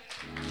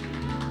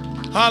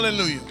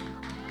 Hallelujah.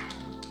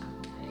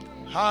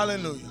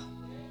 Hallelujah.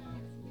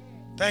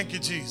 Thank you,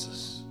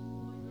 Jesus.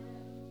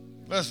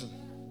 Listen,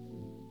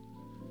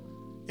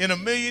 in a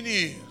million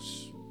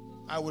years,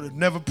 I would have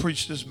never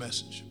preached this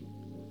message.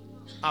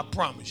 I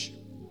promise you.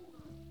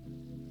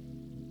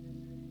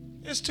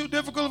 It's too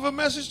difficult of a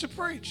message to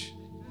preach.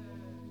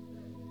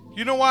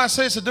 You know why I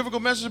say it's a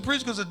difficult message to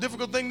preach? Because it's a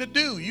difficult thing to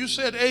do. You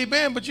said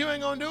amen, but you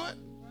ain't going to do it.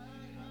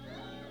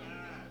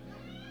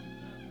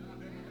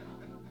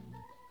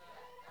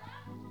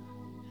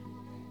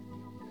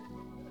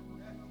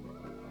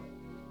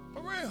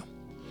 For real.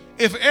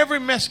 If every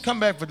message, come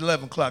back for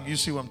 11 o'clock, you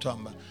see what I'm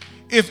talking about.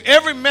 If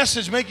every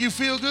message make you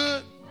feel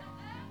good,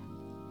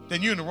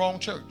 then you're in the wrong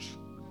church.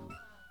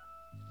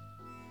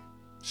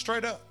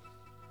 Straight up.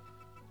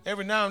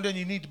 Every now and then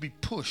you need to be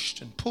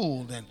pushed and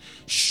pulled and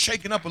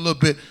shaken up a little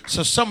bit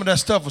so some of that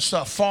stuff will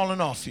start falling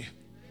off you.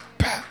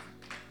 Bap,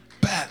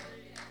 bap.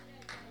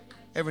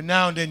 Every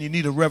now and then you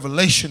need a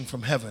revelation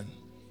from heaven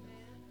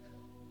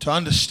to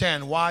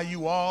understand why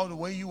you are the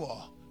way you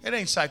are. It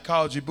ain't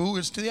psychology, boo.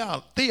 It's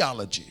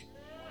theology.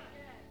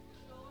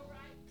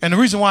 And the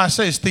reason why I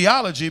say it's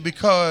theology,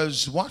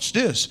 because, watch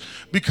this,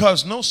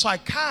 because no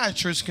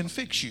psychiatrist can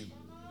fix you.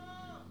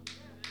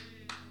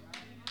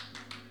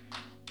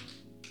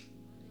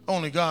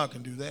 Only God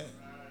can do that.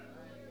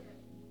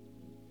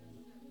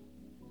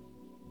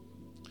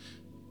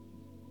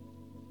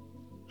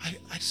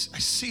 I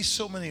see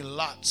so many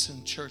lots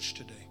in church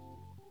today.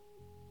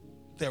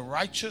 They're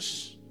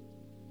righteous,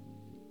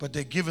 but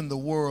they're giving the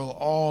world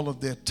all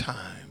of their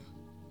time,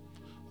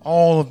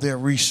 all of their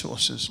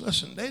resources.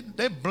 Listen,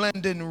 they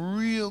blend in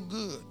real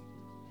good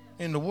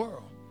in the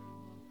world.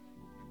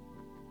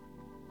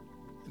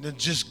 And then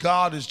just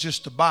God is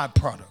just a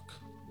byproduct.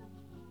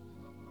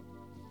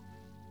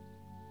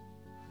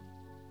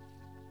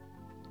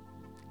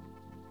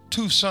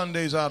 Two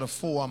Sundays out of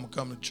 4, I'm going to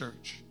come to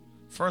church.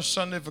 First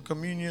Sunday for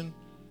communion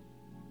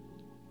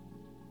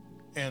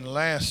and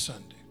last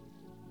Sunday.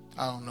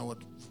 I don't know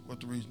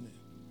what the reason is.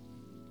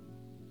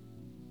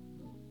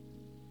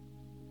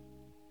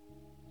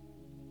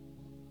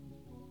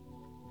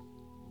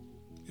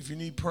 If you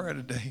need prayer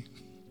today,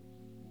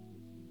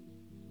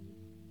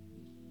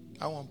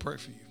 I want to pray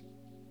for you.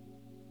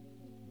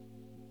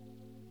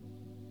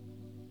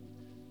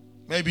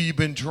 Maybe you've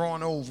been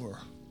drawn over,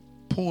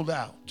 pulled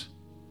out.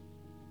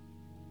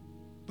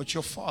 But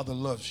your Father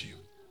loves you.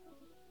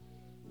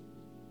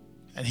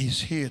 And He's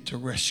here to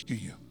rescue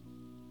you.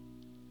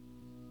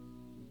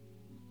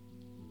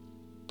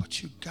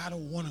 But you gotta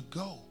want to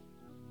go.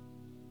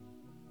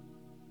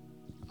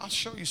 I'll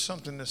show you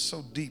something that's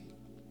so deep.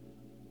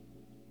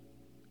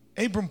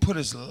 Abram put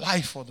his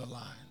life on the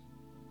line.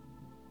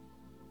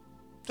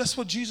 That's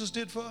what Jesus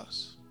did for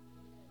us.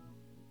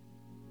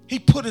 He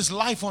put his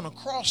life on a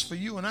cross for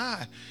you and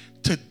I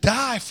to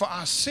die for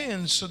our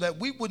sins so that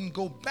we wouldn't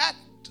go back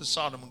to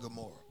Sodom and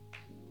Gomorrah.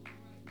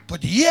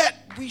 But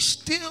yet we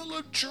still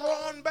are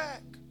drawn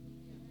back.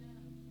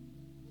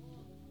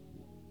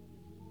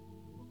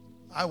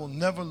 I will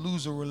never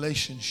lose a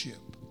relationship.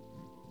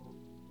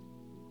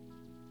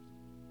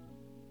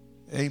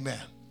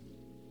 Amen.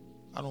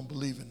 I don't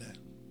believe in that.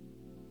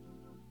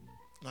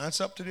 Now,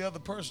 it's up to the other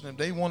person. If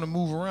they want to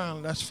move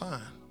around, that's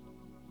fine.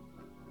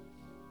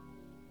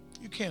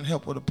 You can't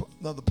help what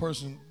another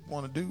person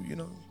want to do, you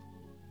know.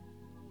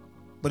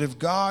 But if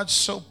God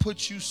so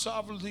puts you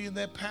sovereignly in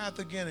that path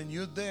again and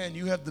you're there and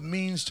you have the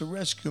means to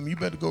rescue them, you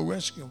better go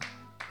rescue them.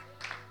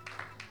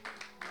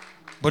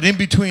 But in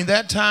between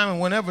that time and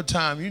whenever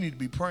time, you need to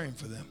be praying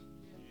for them.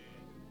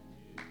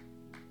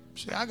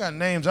 See, I got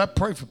names. I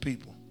pray for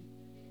people.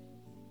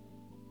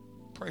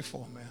 Pray for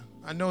them, man.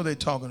 I know they're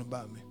talking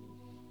about me.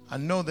 I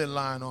know they're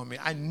lying on me.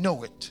 I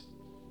know it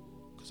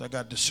because I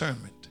got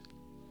discernment.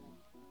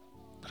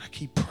 But I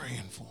keep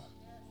praying for them.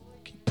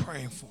 Keep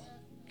praying for them.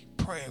 Keep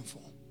praying for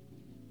them.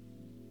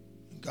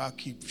 And God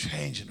keeps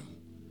changing them.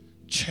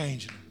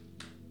 Changing them.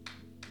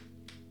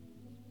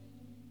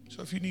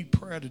 So if you need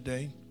prayer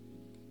today,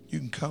 you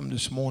can come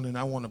this morning.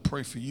 I want to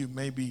pray for you.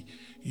 Maybe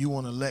you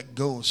want to let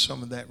go of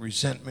some of that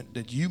resentment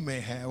that you may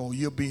have, or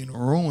you're being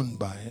ruined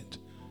by it.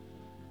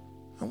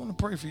 I want to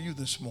pray for you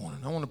this morning.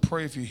 I want to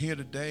pray if you're here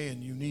today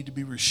and you need to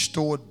be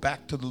restored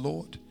back to the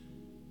Lord,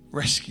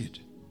 rescued.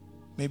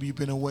 Maybe you've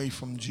been away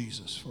from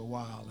Jesus for a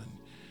while and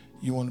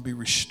you want to be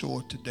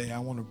restored today. I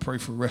want to pray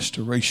for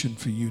restoration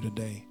for you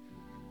today,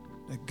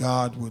 that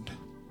God would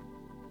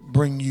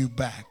bring you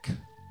back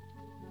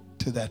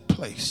to that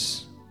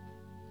place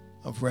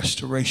of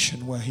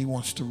restoration where he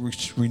wants to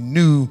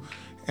renew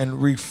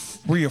and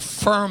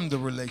reaffirm the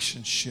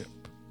relationship.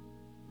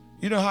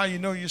 You know how you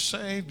know you're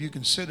saved? You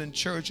can sit in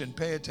church and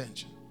pay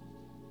attention.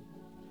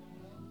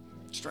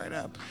 Straight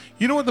up.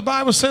 You know what the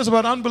Bible says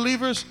about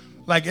unbelievers?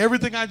 Like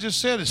everything I just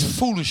said is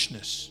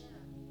foolishness.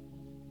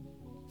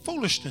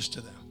 Foolishness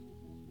to them.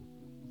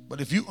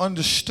 But if you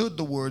understood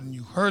the word and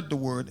you heard the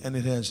word and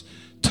it has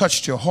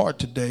touched your heart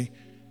today,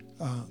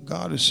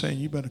 God is saying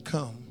you better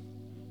come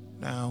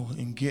now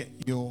and get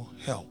your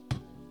help.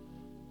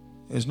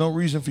 There's no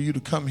reason for you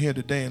to come here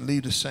today and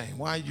leave the same.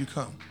 Why did you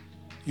come?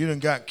 You done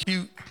got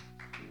cute,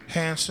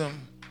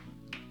 handsome,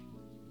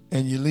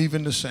 and you're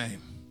leaving the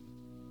same.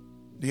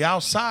 The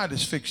outside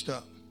is fixed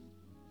up.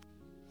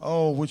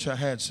 Oh, wish I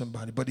had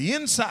somebody. But the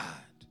inside,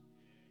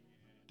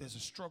 there's a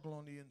struggle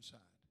on the inside.